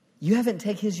 you haven't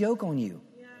taken his yoke on you.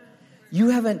 You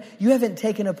haven't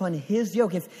taken upon his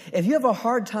yoke. If you have a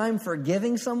hard time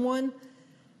forgiving someone,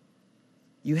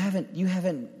 you haven't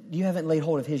laid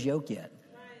hold of his yoke yet.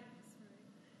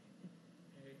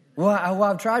 Well,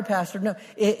 I've tried, Pastor. No,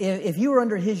 if you are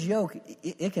under his yoke,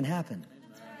 it can happen.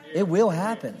 It will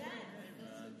happen.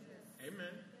 Amen.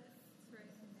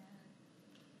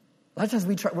 A lot of times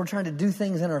we're trying to do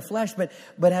things in our flesh, but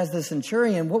as the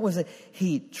centurion, what was it?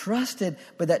 He trusted,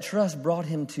 but that trust brought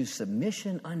him to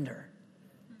submission under.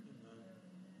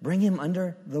 Bring him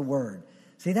under the word.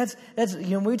 See, that's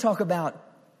when we talk about.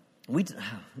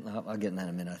 I'll get in that in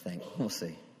a minute, I think. We'll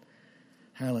see.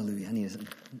 Hallelujah.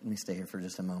 Let me stay here for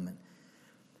just a moment.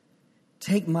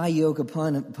 Take my yoke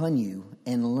upon you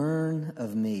and learn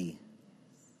of me.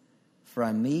 For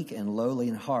I'm meek and lowly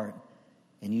in heart,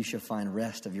 and you shall find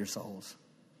rest of your souls.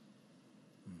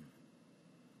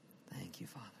 Thank you,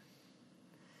 Father.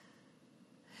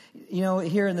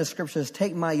 Here in the scriptures,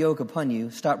 take my yoke upon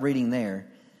you. Stop reading there.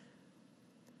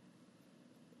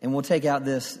 And we'll take out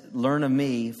this, learn of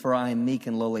me, for I am meek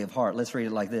and lowly of heart. Let's read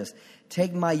it like this.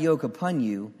 Take my yoke upon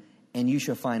you, and you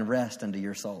shall find rest unto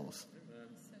your souls. Amen.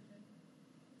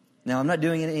 Now, I'm not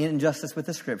doing any injustice with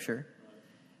the scripture.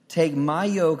 Take my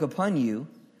yoke upon you,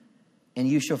 and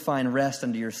you shall find rest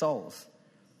unto your souls.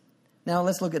 Now,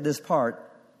 let's look at this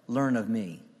part. Learn of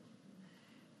me.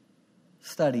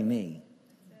 Study me.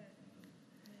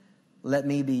 Let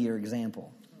me be your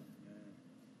example.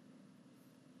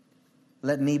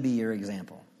 Let me be your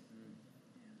example.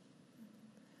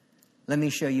 Let me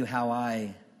show you how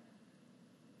I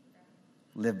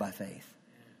live by faith.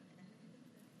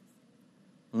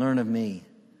 Learn of me.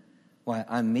 Why?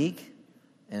 I'm meek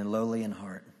and lowly in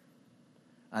heart.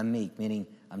 I'm meek, meaning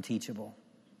I'm teachable.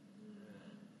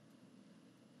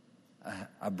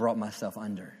 I brought myself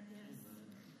under.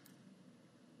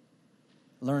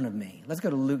 Learn of me. Let's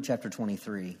go to Luke chapter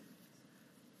 23.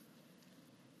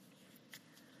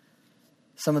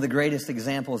 Some of the greatest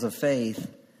examples of faith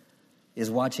is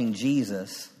watching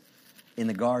Jesus in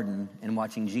the garden and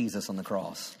watching Jesus on the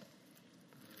cross.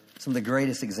 Some of the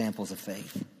greatest examples of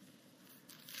faith.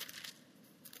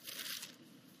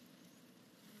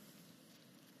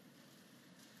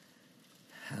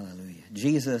 Hallelujah.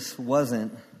 Jesus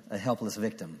wasn't a helpless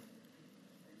victim.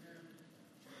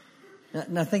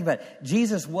 Now think about it.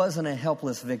 Jesus wasn't a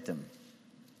helpless victim.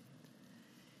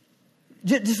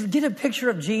 Just get a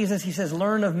picture of Jesus. He says,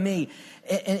 learn of me.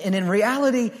 And in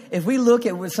reality, if we look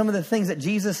at some of the things that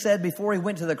Jesus said before he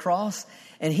went to the cross,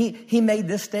 and he made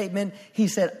this statement, he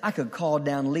said, I could call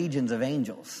down legions of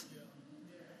angels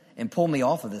and pull me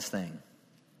off of this thing.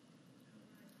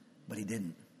 But he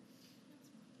didn't.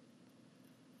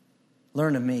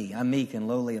 Learn of me. I'm meek and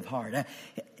lowly of heart.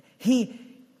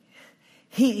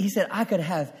 He said, I could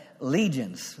have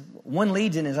legions. One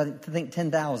legion is, I think,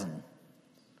 10,000.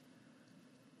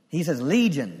 He says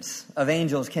legions of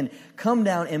angels can come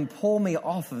down and pull me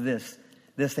off of this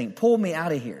thing, pull me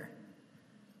out of here.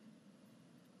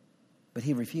 But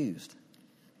he refused.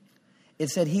 It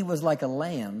said he was like a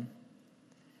lamb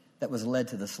that was led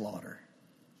to the slaughter.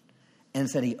 And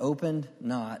said he opened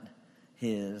not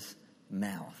his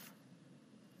mouth.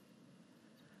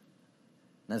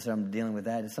 That's what I'm dealing with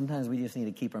that. Sometimes we just need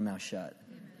to keep our mouth shut.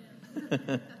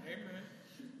 Amen.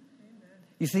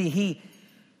 You see,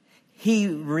 he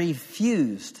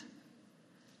refused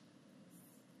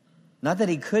Not that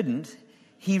he couldn't.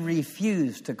 He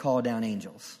refused to call down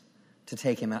angels to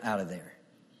take him out of there.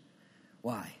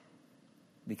 Why?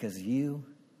 Because you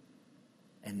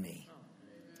and me.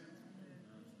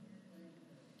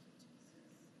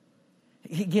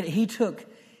 He took...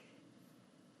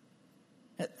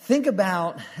 Think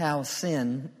about how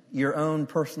sin, your own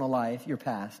personal life, your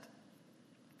past,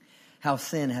 how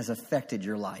sin has affected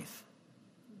your life.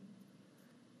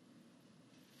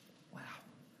 Wow.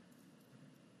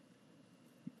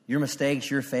 Your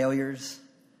mistakes, your failures,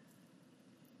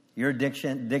 your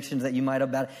addictions that you might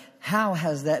have battled, how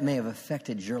has that may have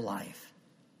affected your life?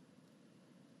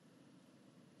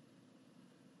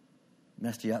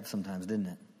 Messed you up sometimes, didn't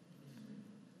it?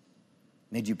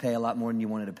 Made you pay a lot more than you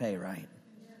wanted to pay, right?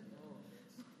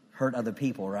 Hurt other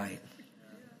people, right?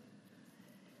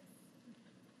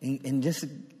 And just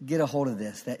get a hold of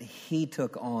this, that he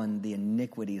took on the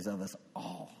iniquities of us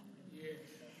all.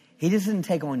 He just didn't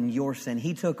take on your sin.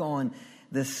 He took on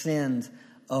the sins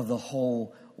of the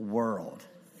whole world.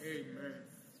 Amen.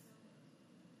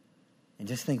 And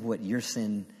just think what your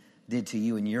sin did to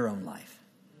you in your own life.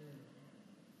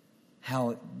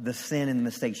 How the sin and the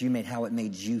mistakes you made, how it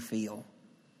made you feel.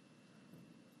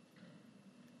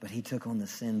 But he took on the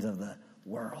sins of the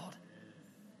world.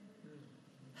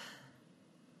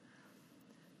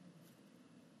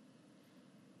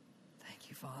 Thank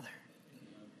you, Father.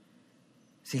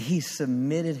 See, he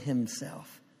submitted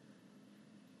himself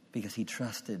because he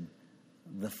trusted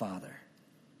the Father.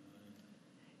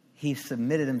 He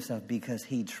submitted himself because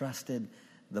he trusted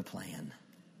the plan.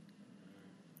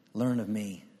 Learn of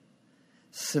me.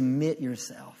 Submit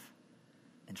yourself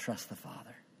and trust the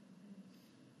Father.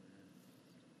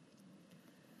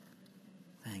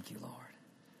 Thank you, Lord.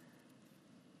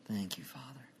 Thank you, Father.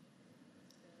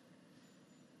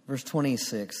 Verse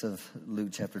 26 of Luke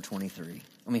chapter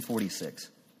 46.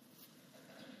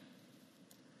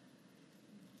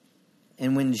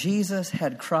 And when Jesus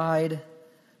had cried,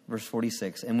 verse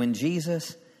 46, and when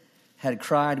Jesus had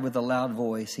cried with a loud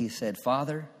voice, he said,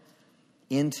 Father,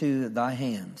 into thy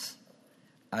hands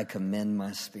I commend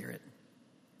my spirit.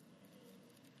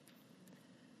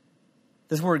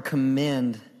 This word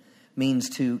commend means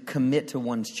to commit to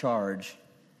one's charge.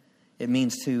 It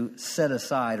means to set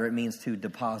aside, or it means to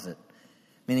deposit.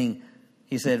 Meaning,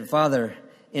 he said, Father,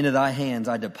 into thy hands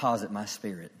I deposit my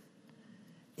spirit.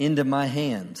 Into my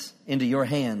hands, into your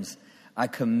hands, I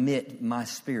commit my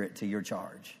spirit to your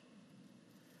charge.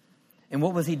 And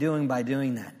what was he doing by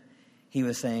doing that? He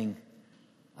was saying,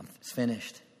 it's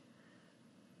finished.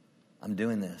 I'm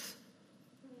doing this.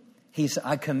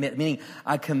 I commit, meaning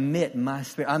I commit my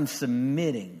spirit. I'm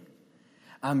submitting.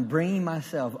 I'm bringing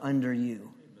myself under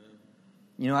you.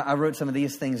 You know, I wrote some of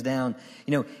these things down.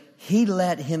 You know, he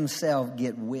let himself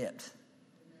get whipped.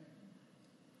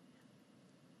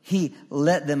 He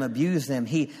let them abuse them.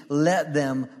 He let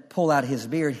them pull out his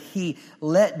beard. He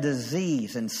let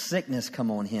disease and sickness come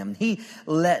on him. He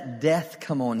let death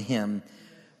come on him.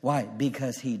 Why?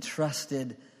 Because he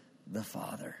trusted the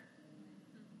Father.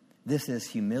 This is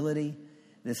humility.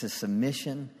 This is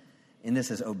submission. And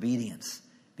this is obedience.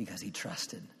 Because he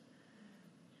trusted.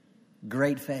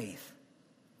 Great faith.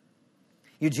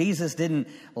 Jesus didn't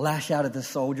lash out at the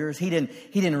soldiers. He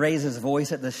didn't raise his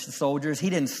voice at the soldiers. He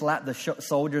didn't slap the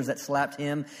soldiers that slapped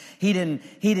him. He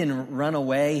didn't run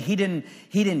away. He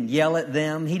didn't yell at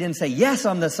them. He didn't say, yes,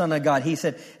 I'm the Son of God. He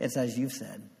said, it's as you've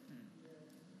said.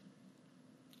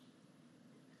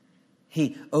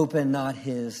 He opened not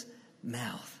his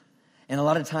mouth. And a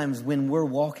lot of times when we're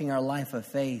walking our life of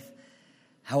faith,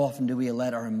 how often do we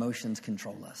let our emotions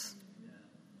control us?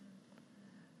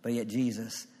 But yet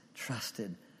Jesus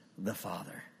trusted the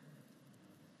Father.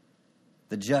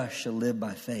 The just shall live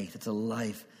by faith. It's a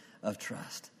life of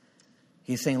trust.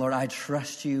 He's saying, Lord, I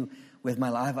trust you with my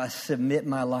life. I submit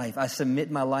my life. I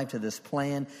submit my life to this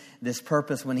plan, this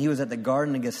purpose. When he was at the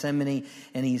Garden of Gethsemane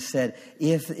and he said,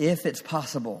 if it's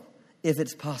possible,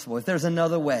 if there's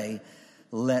another way,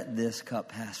 let this cup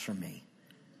pass from me.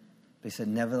 But he said,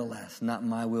 nevertheless, not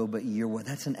my will, but your will.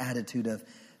 That's an attitude of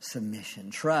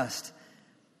submission. Trust,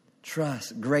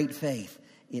 great faith.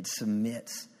 It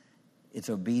submits. It's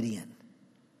obedient.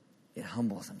 It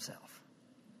humbles himself.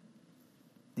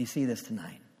 Do you see this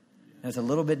tonight? There's a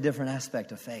little bit different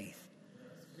aspect of faith.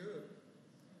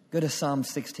 Go to Psalm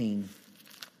 16.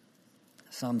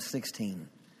 Psalm 16.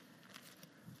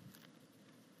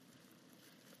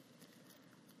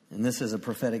 And this is a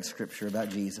prophetic scripture about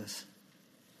Jesus.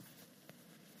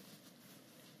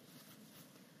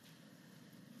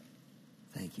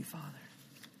 Thank you, Father.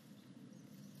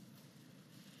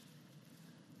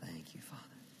 Thank you, Father.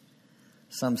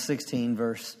 Psalm 16,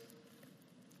 verse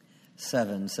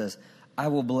 7 says, I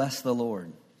will bless the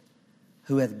Lord,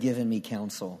 who hath given me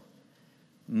counsel.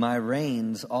 My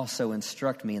reins also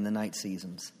instruct me in the night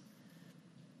seasons.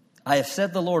 I have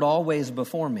set the Lord always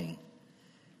before me.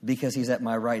 Because he's at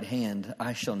my right hand,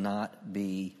 I shall not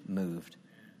be moved.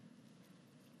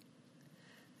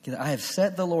 I have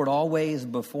set the Lord always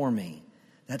before me.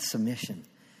 That's submission.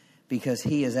 Because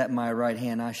he is at my right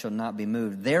hand, I shall not be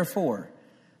moved. Therefore,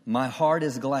 my heart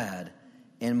is glad,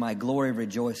 and my glory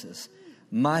rejoices.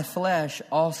 My flesh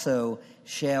also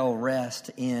shall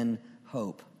rest in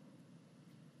hope.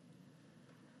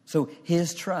 So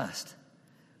his trust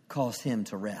caused him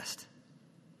to rest.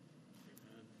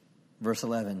 Verse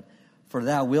 11, for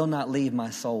thou wilt not leave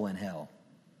my soul in hell.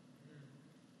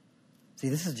 See,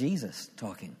 this is Jesus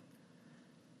talking.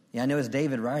 Yeah, I know it's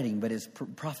David writing, but it's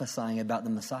prophesying about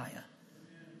the Messiah.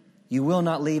 You will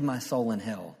not leave my soul in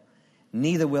hell,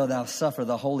 neither wilt thou suffer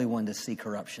the Holy One to see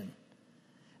corruption.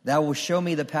 Thou wilt show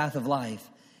me the path of life,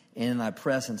 and in thy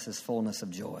presence is fullness of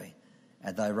joy.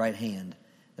 At thy right hand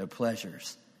there are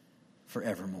pleasures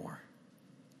forevermore.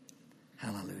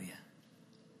 Hallelujah.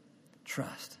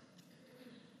 Trust.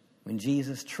 When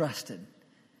Jesus trusted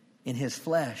in his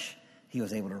flesh, he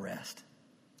was able to rest.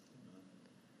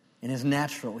 In his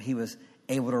natural, he was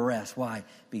able to rest. Why?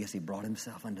 Because he brought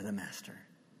himself unto the Master.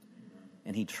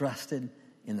 And he trusted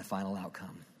in the final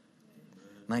outcome.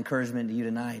 My encouragement to you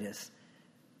tonight is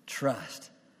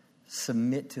trust.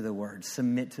 Submit to the Word.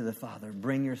 Submit to the Father.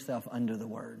 Bring yourself under the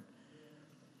Word.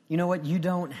 You know what? You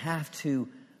don't have to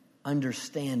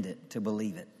understand it to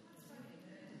believe it.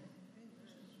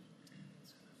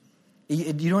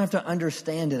 You don't have to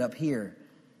understand it up here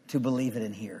to believe it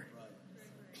in here.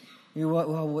 You know,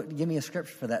 well, give me a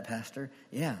scripture for that, Pastor.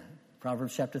 Yeah,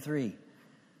 Proverbs chapter 3.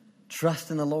 Trust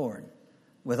in the Lord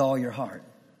with all your heart,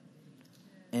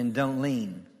 and don't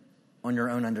lean on your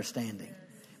own understanding.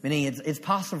 Meaning it's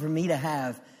possible for me to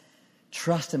have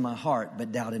trust in my heart,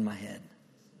 but doubt in my head.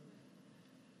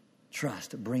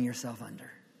 Trust, bring yourself under,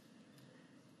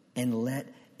 and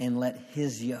let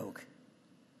his yoke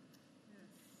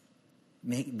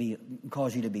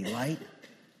cause you to be light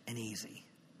and easy.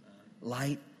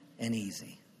 Light and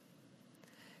easy.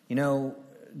 You know,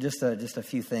 just a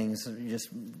few things, just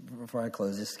before I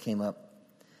close, this came up.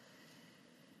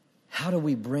 How do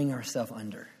we bring ourselves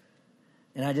under?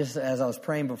 And as I was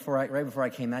praying right before I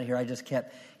came out here, I just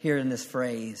kept hearing this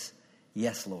phrase,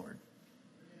 yes, Lord.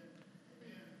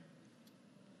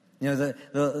 You know,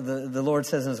 the Lord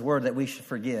says in his word that we should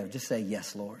forgive. Just say,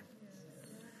 yes, Lord.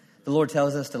 The Lord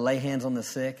tells us to lay hands on the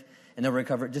sick and they'll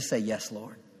recover. Just say, yes,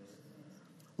 Lord.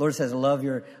 The Lord says, love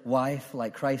your wife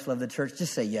like Christ loved the church.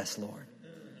 Just say, yes, Lord.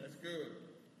 That's good.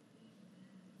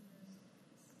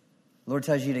 The Lord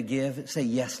tells you to give. Say,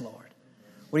 yes, Lord.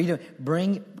 What are you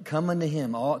doing? Come unto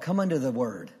him. Come unto the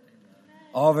word.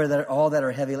 All that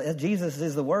are heavy laden. Jesus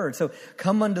is the word. So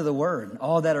come unto the word.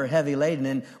 All that are heavy laden.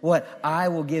 And what? I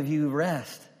will give you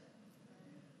rest.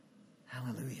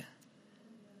 Hallelujah.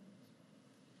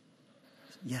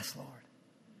 Yes, Lord.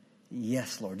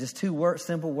 Yes, Lord. Just two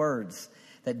simple words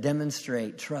that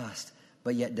demonstrate trust,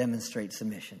 but yet demonstrate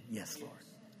submission. Yes, Lord.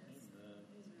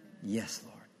 Yes,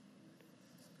 Lord.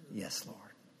 Yes, Lord.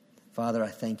 Father, I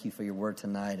thank you for your word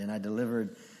tonight, and I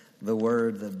delivered the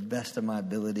word the best of my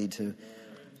ability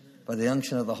by the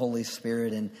unction of the Holy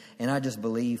Spirit. And I just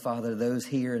believe, Father, those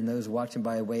here and those watching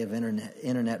by way of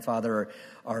internet, Father,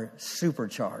 are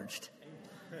supercharged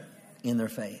in their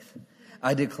faith.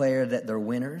 I declare that they're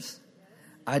winners.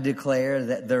 I declare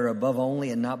that they're above only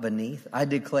and not beneath. I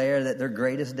declare that their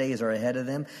greatest days are ahead of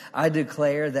them. I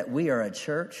declare that we are a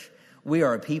church. We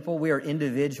are a people. We are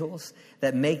individuals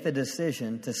that make the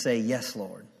decision to say, yes,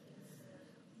 Lord.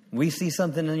 We see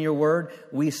something in your word.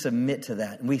 We submit to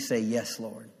that. And we say, yes,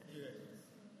 Lord.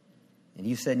 And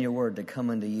you said in your word to come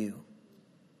unto you,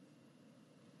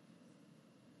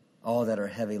 all that are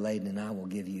heavy laden, and I will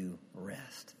give you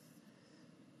rest.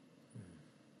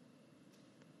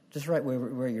 Just right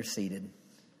where you're seated.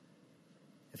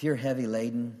 If you're heavy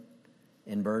laden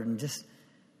and burdened, just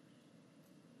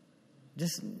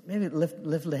maybe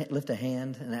lift a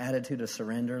hand, an attitude of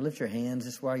surrender. Lift your hands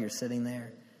just while you're sitting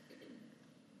there.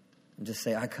 And just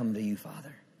say, I come to you,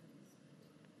 Father.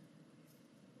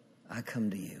 I come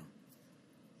to you.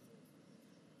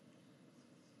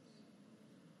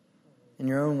 In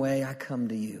your own way, I come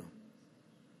to you.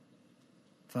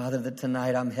 Father, that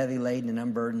tonight I'm heavy laden and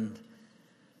I'm burdened.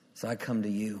 So I come to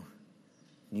you.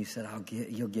 And you said,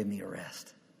 you'll give me a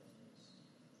rest.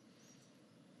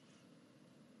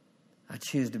 I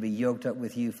choose to be yoked up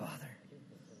with you, Father.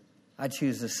 I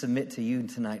choose to submit to you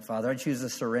tonight, Father. I choose to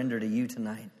surrender to you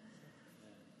tonight.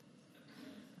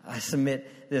 I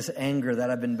submit this anger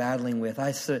that I've been battling with.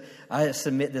 I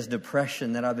submit this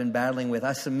depression that I've been battling with.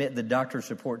 I submit the doctor's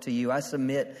report to you. I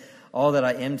submit all that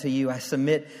I am to you. I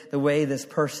submit the way this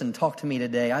person talked to me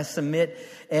today. I submit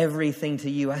everything to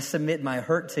you. I submit my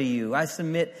hurt to you. I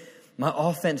submit my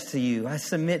offense to you. I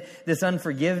submit this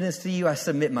unforgiveness to you. I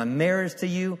submit my marriage to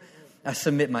you. I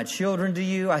submit my children to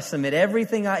you. I submit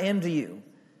everything I am to you.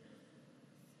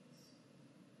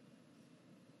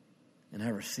 And I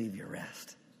receive your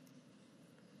rest.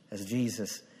 As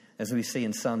Jesus, as we see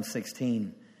in Psalm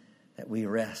 16, that we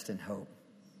rest in hope.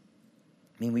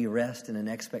 I mean, we rest in an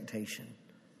expectation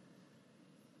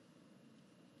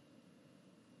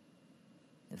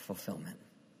and fulfillment.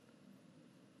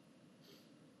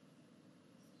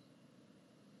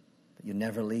 But you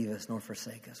never leave us nor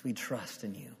forsake us. We trust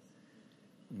in you.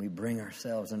 And we bring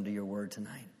ourselves under your word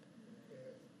tonight.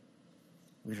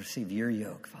 We receive your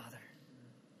yoke, Father.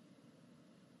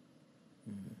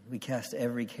 We cast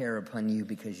every care upon you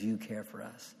because you care for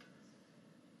us.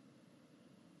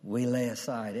 We lay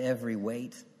aside every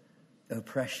weight,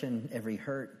 oppression, every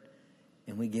hurt,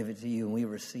 and we give it to you and we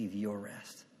receive your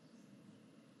rest.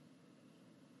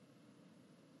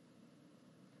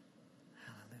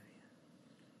 Hallelujah.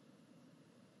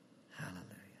 Hallelujah.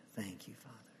 Thank you,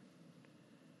 Father.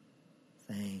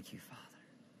 Thank you, Father.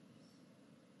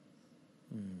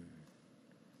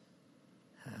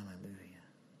 Hallelujah.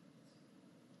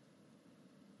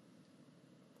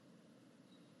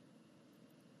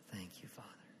 Thank you, Father.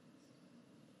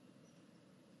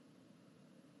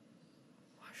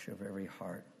 Wash over every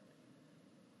heart.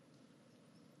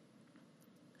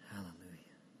 Hallelujah.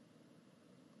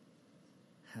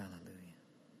 Hallelujah.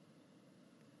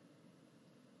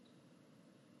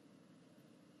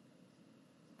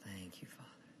 Thank you, Father.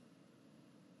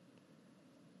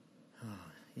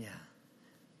 Oh, yeah.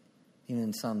 Even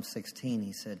in Psalm 16,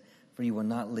 he said, "For you will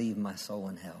not leave my soul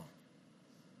in hell.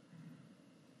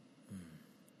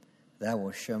 Thou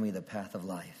wilt show me the path of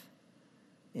life.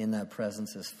 In thy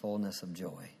presence is fullness of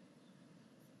joy."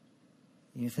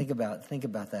 You think about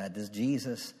that. Does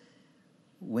Jesus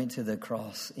went to the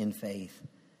cross in faith?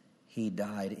 He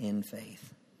died in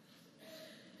faith.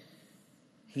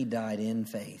 He died in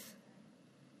faith.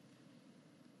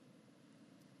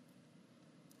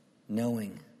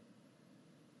 Knowing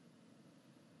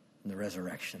the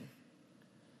resurrection.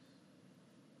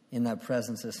 In thy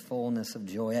presence is fullness of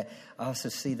joy. I also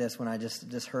see this when I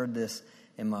just heard this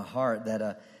in my heart, that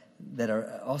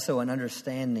are also an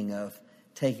understanding of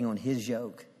taking on his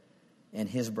yoke and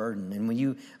his burden. And when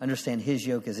you understand his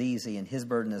yoke is easy and his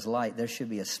burden is light, there should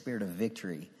be a spirit of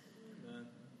victory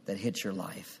that hits your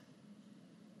life.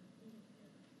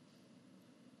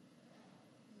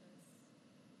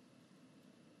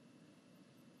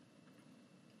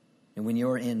 And when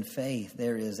you're in faith,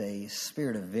 there is a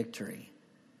spirit of victory.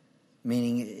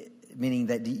 Meaning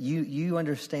that you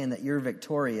understand that you're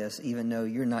victorious even though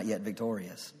you're not yet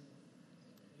victorious.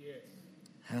 Yes.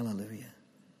 Hallelujah.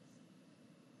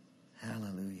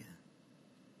 Hallelujah.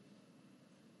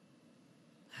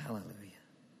 Hallelujah.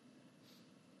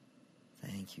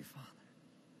 Thank you, Father.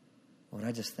 Lord,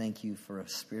 I just thank you for a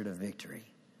spirit of victory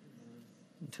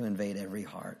to invade every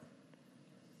heart.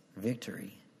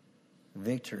 Victory.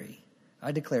 Victory.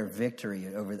 I declare victory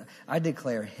over that. I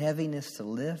declare heaviness to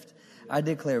lift. I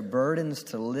declare burdens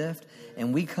to lift.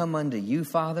 And we come unto you,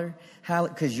 Father,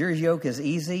 because your yoke is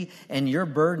easy and your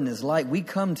burden is light. We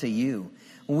come to you.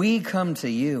 We come to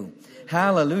you.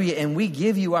 Hallelujah. And we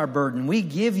give you our burden. We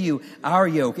give you our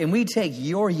yoke. And we take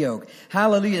your yoke.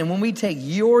 Hallelujah. And when we take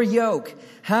your yoke,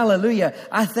 hallelujah,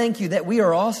 I thank you that we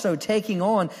are also taking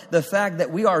on the fact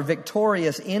that we are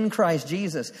victorious in Christ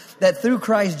Jesus. That through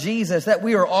Christ Jesus, that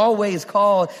we are always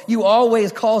called, you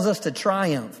always calls us to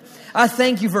triumph. I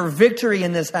thank you for victory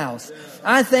in this house.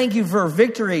 I thank you for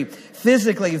victory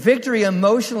physically, victory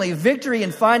emotionally, victory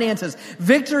in finances,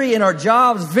 victory in our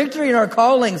jobs, victory in our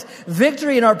callings,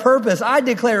 victory in our purpose. I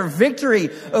declare victory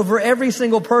over every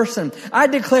single person. I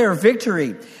declare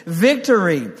victory,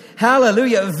 victory,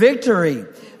 hallelujah, victory.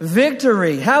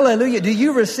 Victory. Hallelujah. Do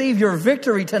you receive your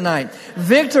victory tonight?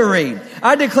 Victory.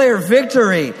 I declare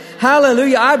victory.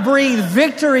 Hallelujah. I breathe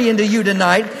victory into you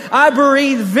tonight. I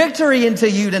breathe victory into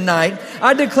you tonight.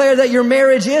 I declare that your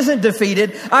marriage isn't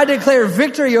defeated. I declare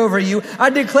victory over you. I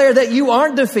declare that you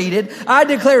aren't defeated. I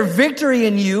declare victory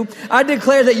in you. I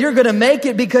declare that you're going to make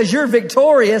it because you're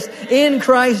victorious in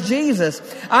Christ Jesus.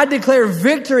 I declare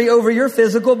victory over your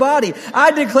physical body.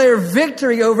 I declare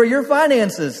victory over your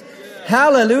finances.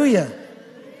 Hallelujah.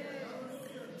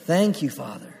 Thank you,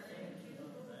 Father.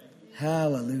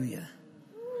 Hallelujah.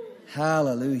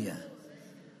 Hallelujah.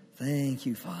 Thank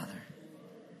you, Father.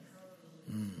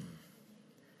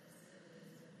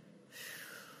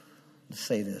 Let's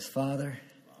say this. Father,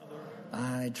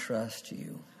 I trust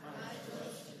you.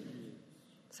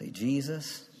 Say,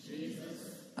 Jesus,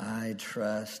 I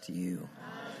trust you.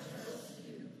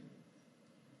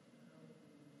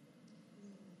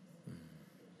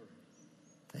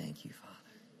 Thank you, Father.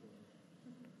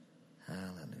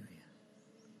 Hallelujah.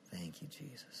 Thank you,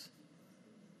 Jesus.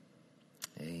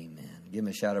 Amen. Give him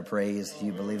a shout of praise if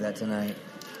you believe that tonight.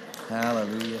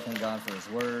 Hallelujah. Thank God for his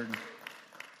word.